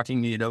marketing, you're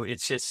talking,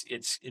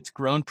 it's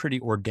grown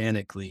pretty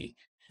organically.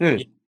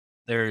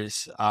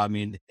 There's,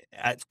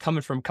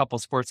 coming from a couple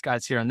of sports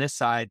guys here on this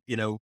side,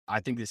 I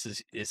think this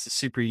is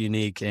super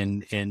unique,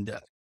 and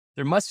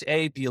there must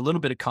be a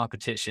little bit of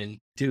competition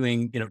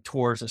doing,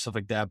 tours and stuff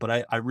like that.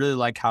 But I really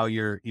like how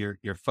your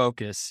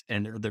focus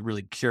and they're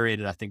really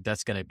curated. I think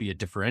that's going to be a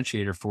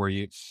differentiator for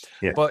you.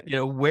 Yeah. But,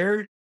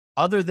 where,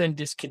 other than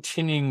just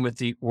continuing with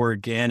the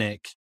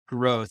organic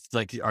growth,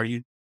 like,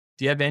 do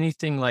you have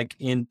anything like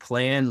in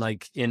plan,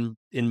 like in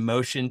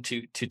motion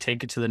to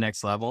take it to the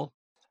next level?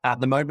 At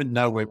the moment,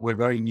 no, we're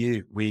very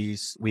new.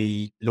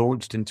 We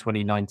launched in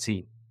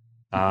 2019.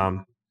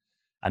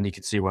 And you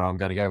can see where I'm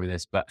going to go with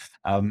this, but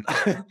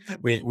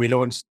we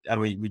launched and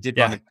we did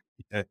run,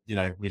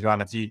 we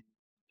ran a few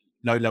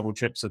low-level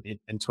trips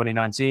in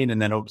 2019,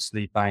 and then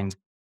obviously banged.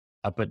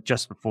 But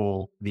just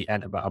before the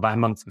end, about a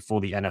month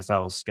before the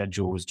NFL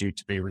schedule was due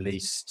to be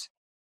released,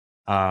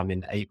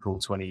 in April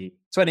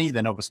 2020,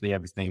 then obviously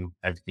everything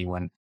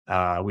went.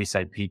 We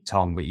say Pete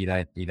Tong, but you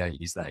don't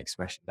use that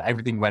expression. But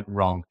everything went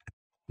wrong.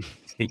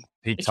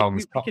 Pete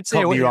Tong's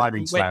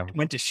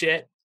went to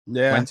shit.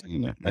 Yeah.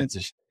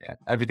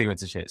 Everything went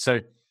to shit.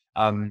 So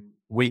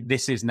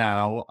this is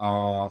now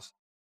not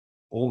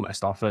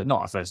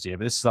our first year,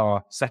 but this is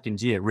our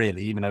second year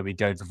really, even though we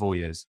go for 4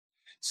 years.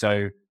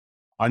 So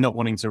I'm not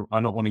wanting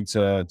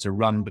to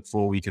run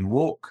before we can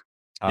walk.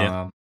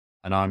 And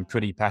I'm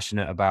pretty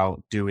passionate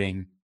about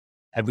doing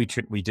every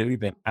trip we do,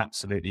 been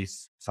absolutely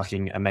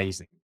fucking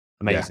amazing.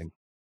 Yeah.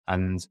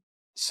 And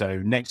so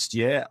next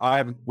year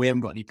we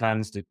haven't got any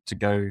plans to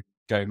go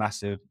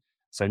massive.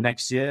 So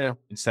next year,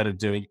 instead of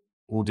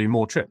we'll do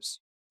more trips.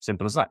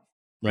 Simple as that.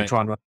 Right.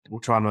 We'll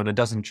try and run a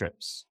dozen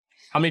trips.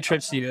 How many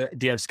trips do you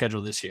have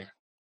scheduled this year?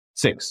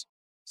 6.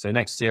 So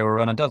next year we'll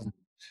run a dozen.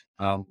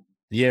 The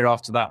year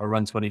after that we'll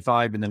run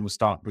 25, and then we'll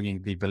start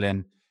bringing people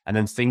in, and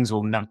then things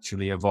will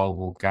naturally evolve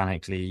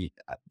organically.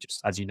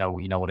 Just as you know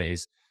what it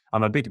is.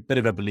 I'm a bit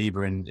of a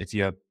believer in if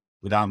you're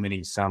without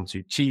meaning to sound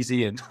too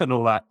cheesy and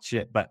all that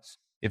shit. But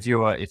if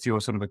you're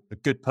sort of a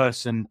good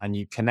person and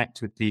you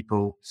connect with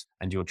people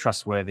and you're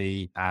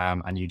trustworthy,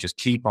 and you just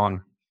keep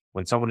on,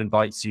 when someone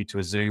invites you to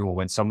a Zoom or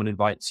when someone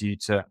invites you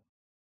to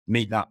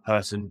meet that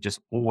person, just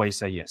always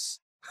say yes,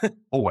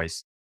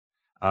 always.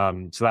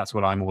 So that's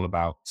what I'm all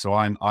about. So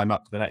I'm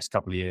up for the next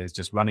couple of years,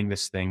 just running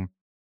this thing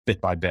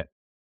bit by bit,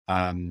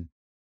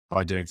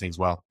 by doing things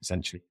well,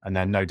 essentially. And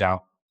then no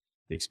doubt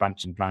the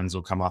expansion plans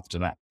will come after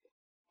that.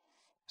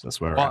 So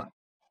that's where we're at.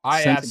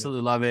 I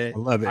absolutely love it. I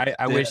love it.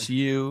 I wish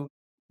you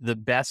the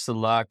best of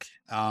luck.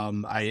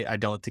 I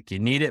don't think you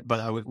need it, but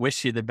I would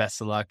wish you the best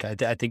of luck. I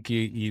think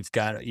you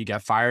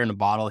got fire in a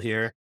bottle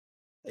here,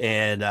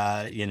 and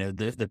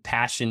the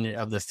passion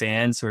of the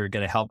fans who are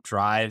going to help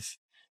drive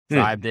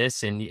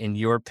this, and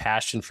your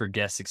passion for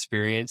guest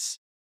experience,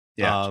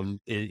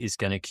 is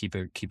going to keep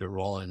it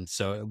rolling.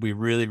 So we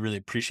really, really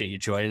appreciate you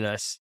joining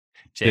us,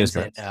 James.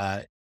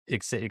 And,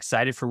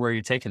 excited for where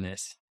you're taking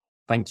this.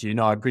 Thank you.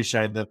 No, I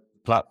appreciate the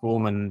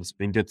platform, and it's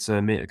been good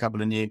to meet a couple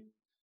of new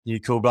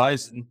cool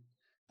guys, and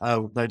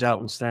no doubt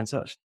we'll stay in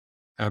touch.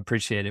 I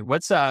appreciate it.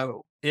 What's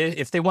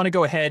if they want to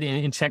go ahead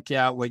and check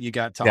out what you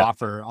got to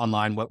offer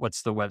online,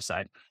 what's the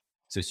website?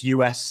 So it's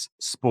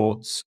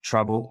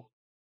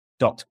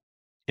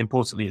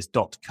importantly it's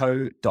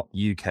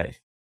 .co.uk.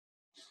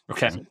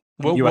 Okay.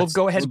 We'll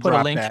go ahead and put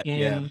a link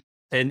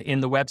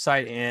in the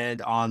website,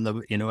 and on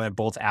the, at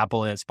both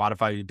Apple and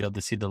Spotify, you'll be able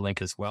to see the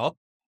link as well.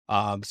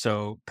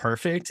 So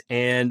perfect.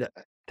 And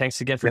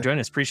thanks again for joining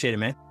us. Appreciate it,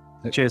 man.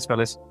 Cheers,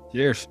 fellas.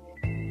 Cheers.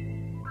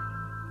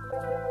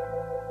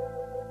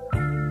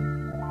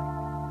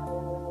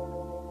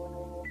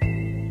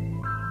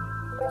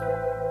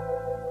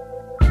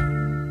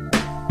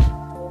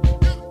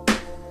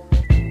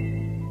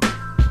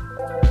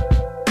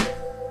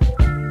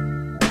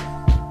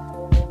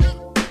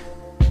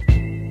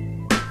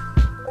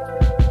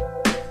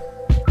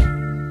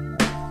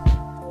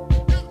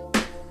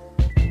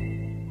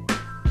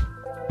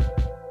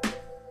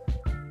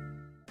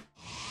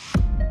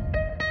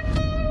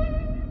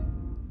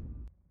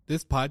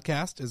 This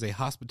podcast is a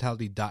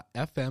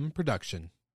Hospitality.fm production.